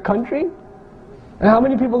have in the country? And how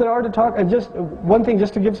many people there are to talk, and just one thing,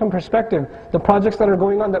 just to give some perspective, the projects that are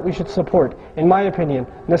going on that we should support, in my opinion,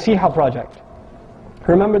 Nasiha Project.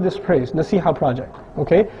 Remember this phrase, Nasiha Project,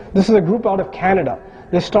 okay? This is a group out of Canada.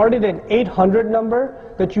 They started an 800 number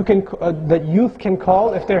that youth can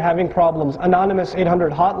call if they're having problems. Anonymous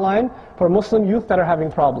 800 hotline for Muslim youth that are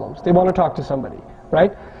having problems. They want to talk to somebody,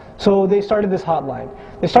 right? So they started this hotline.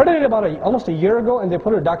 They started it about almost a year ago, and they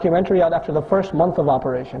put a documentary out after the first month of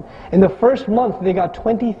operation. In the first month, they got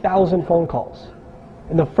 20,000 phone calls.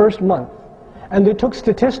 In the first month. And they took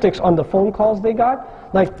statistics on the phone calls they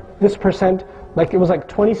got, like this percent, like it was like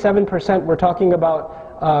 27% were talking about,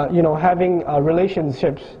 having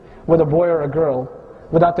relationships with a boy or a girl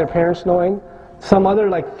without their parents knowing. Some other,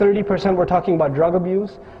 like 30% were talking about drug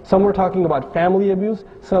abuse. Some were talking about family abuse.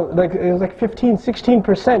 So like it was like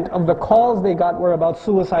 16% of the calls they got were about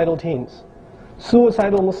suicidal teens.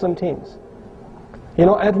 Suicidal Muslim teens.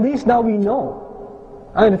 At least now we know.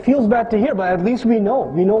 I mean, it feels bad to hear, but at least we know.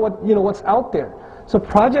 We know what's out there. So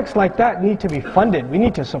projects like that need to be funded. We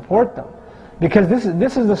need to support them. Because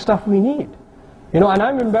this is the stuff we need. And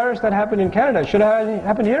I'm embarrassed that happened in Canada. It should have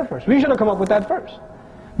happened here first. We should have come up with that first.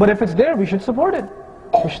 But if it's there, we should support it.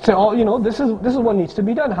 We should say, this is what needs to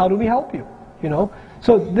be done. How do we help you?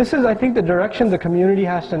 So this is, I think, the direction the community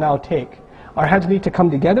has to now take. Our heads need to come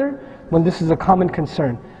together when this is a common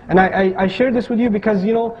concern. And I share this with you because,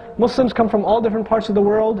 Muslims come from all different parts of the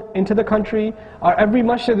world into the country. Every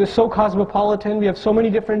masjid is so cosmopolitan. We have so many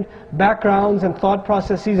different backgrounds and thought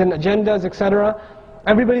processes and agendas, etc.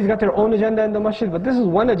 Everybody's got their own agenda in the masjid, but this is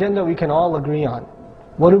one agenda we can all agree on.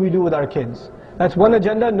 What do we do with our kids? That's one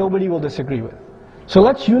agenda nobody will disagree with. So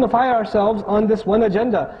let's unify ourselves on this one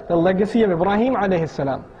agenda, the legacy of Ibrahim alayhi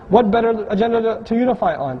salam. What better agenda to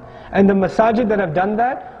unify on? And the masajid that have done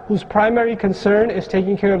that, whose primary concern is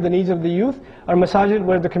taking care of the needs of the youth, are masajid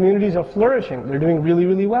where the communities are flourishing. They're doing really,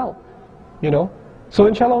 really well. So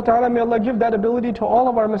inshallah ta'ala, may Allah give that ability to all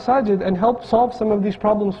of our masajid and help solve some of these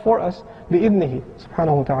problems for us, bi'idnihi,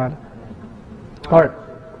 subhanahu wa ta'ala. Alright,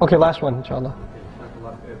 okay, last one, inshallah.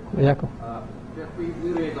 Yakum. We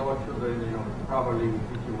raise our children, properly, we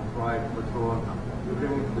teach them right, but so on. We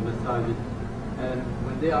bring them to the masajid, and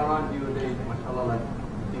when they are around you, they, mashallah, like,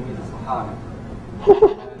 think he's a sahabi. And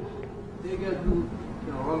they get do,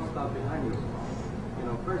 wrong stuff behind you.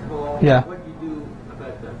 First of all, what do you do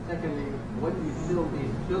about that? Secondly, what do you tell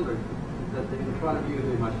these children that they in front of you,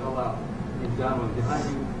 they, mashallah, behind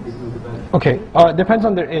you, they do the best? Okay, depends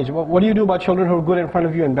on their age. What do you do about children who are good in front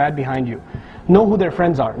of you and bad behind you? Know who their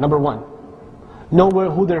friends are, number one. Know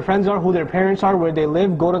who their friends are, who their parents are, where they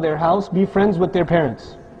live, go to their house, be friends with their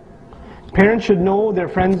parents. Parents should know their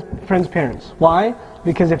friends' parents. Why?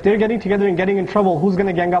 Because if they're getting together and getting in trouble, who's going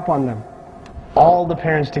to gang up on them? All the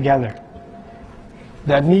parents together.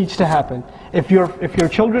 That needs to happen. If your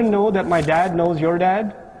children know that my dad knows your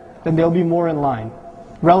dad, then they'll be more in line.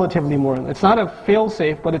 Relatively more in line. It's not a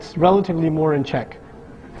fail-safe, but it's relatively more in check.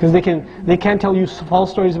 Because they can't tell you false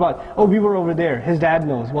stories about, oh, we were over there, his dad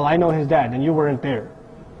knows. Well, I know his dad, and you weren't there.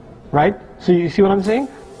 Right? So you see what I'm saying?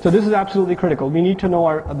 So this is absolutely critical. We need to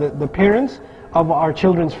know the parents of our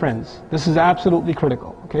children's friends. This is absolutely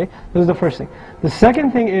critical. Okay? This is the first thing. The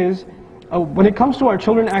second thing is, when it comes to our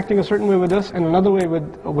children acting a certain way with us and another way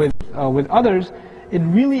with others, it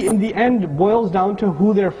really in the end boils down to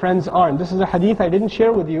who their friends are. And this is a hadith I didn't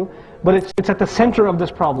share with you, but it's at the center of this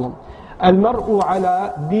problem. الْمَرْءُ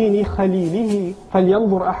عَلَى دِينِ خَلِيلِهِ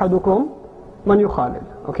فَلْيَنْظُرْ أَحَدُكُمْ مَنْ يُخَالِلْ.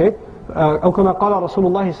 Okay? أو كما قال رسول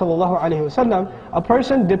الله صلى الله عليه وسلم, a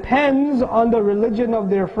person depends on the religion of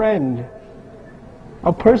their friend.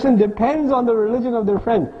 A person depends on the religion of their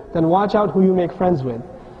friend. Then watch out who you make friends with.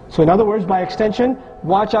 So in other words, by extension,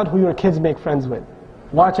 watch out who your kids make friends with.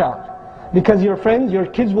 Watch out. Because your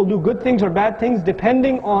kids will do good things or bad things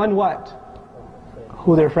depending on what?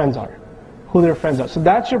 Who their friends are. Who their friends are. So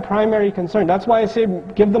that's your primary concern. That's why I say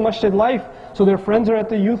give the masjid life. So their friends are at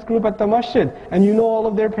the youth group at the masjid. And you know all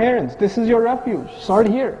of their parents. This is your refuge. Start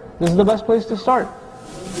here. This is the best place to start.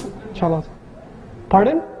 Inshallah.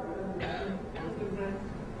 Pardon?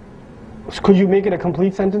 Could you make it a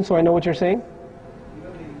complete sentence so I know what you're saying?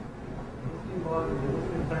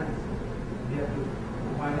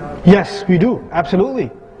 Yes, we do.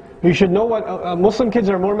 Absolutely. We should know what Muslim kids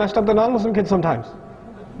are more messed up than non-Muslim kids sometimes.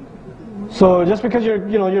 So just because your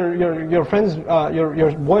friend's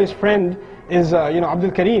your boy's friend is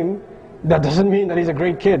Abdul Karim, that doesn't mean that he's a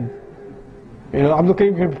great kid. Abdul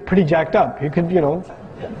Karim could be pretty jacked up. He could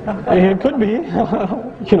he could be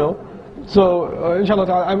So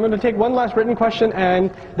inshallah, I'm going to take one last written question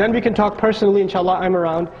and then we can talk personally. Inshallah, I'm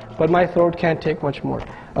around, but my throat can't take much more.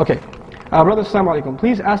 Okay. Brothers, assalamu alaikum.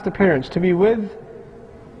 Please ask the parents to be with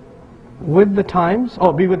the times,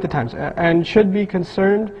 and should be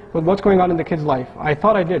concerned with what's going on in the kid's life. I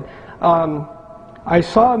thought I did. I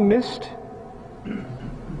saw missed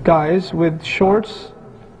guys with shorts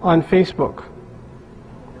on Facebook.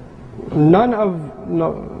 None of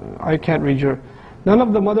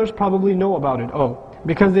the mothers probably know about it.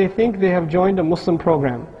 Because they think they have joined a Muslim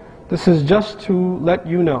program. This is just to let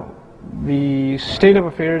you know the state of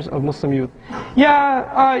affairs of Muslim youth.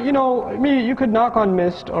 Yeah, you know, you could knock on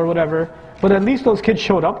MIST or whatever, but at least those kids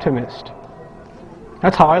showed up to MIST.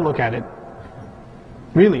 That's how I look at it.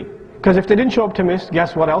 Really. Because if they didn't show up to MIST,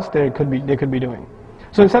 guess what else they could be doing?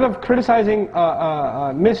 So instead of criticizing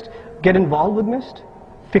MIST, get involved with MIST,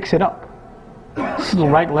 fix it up. So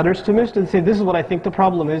write letters to MIST and say, this is what I think the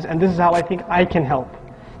problem is, and this is how I think I can help.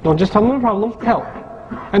 Don't just tell them the problem, help.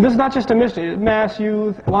 And this is not just a MIST, Mass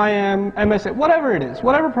Youth, YM, MSA, whatever it is,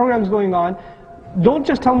 whatever program is going on, don't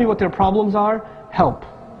just tell me what their problems are, help.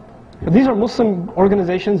 These are Muslim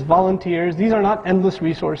organizations, volunteers, these are not endless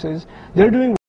resources. They're doing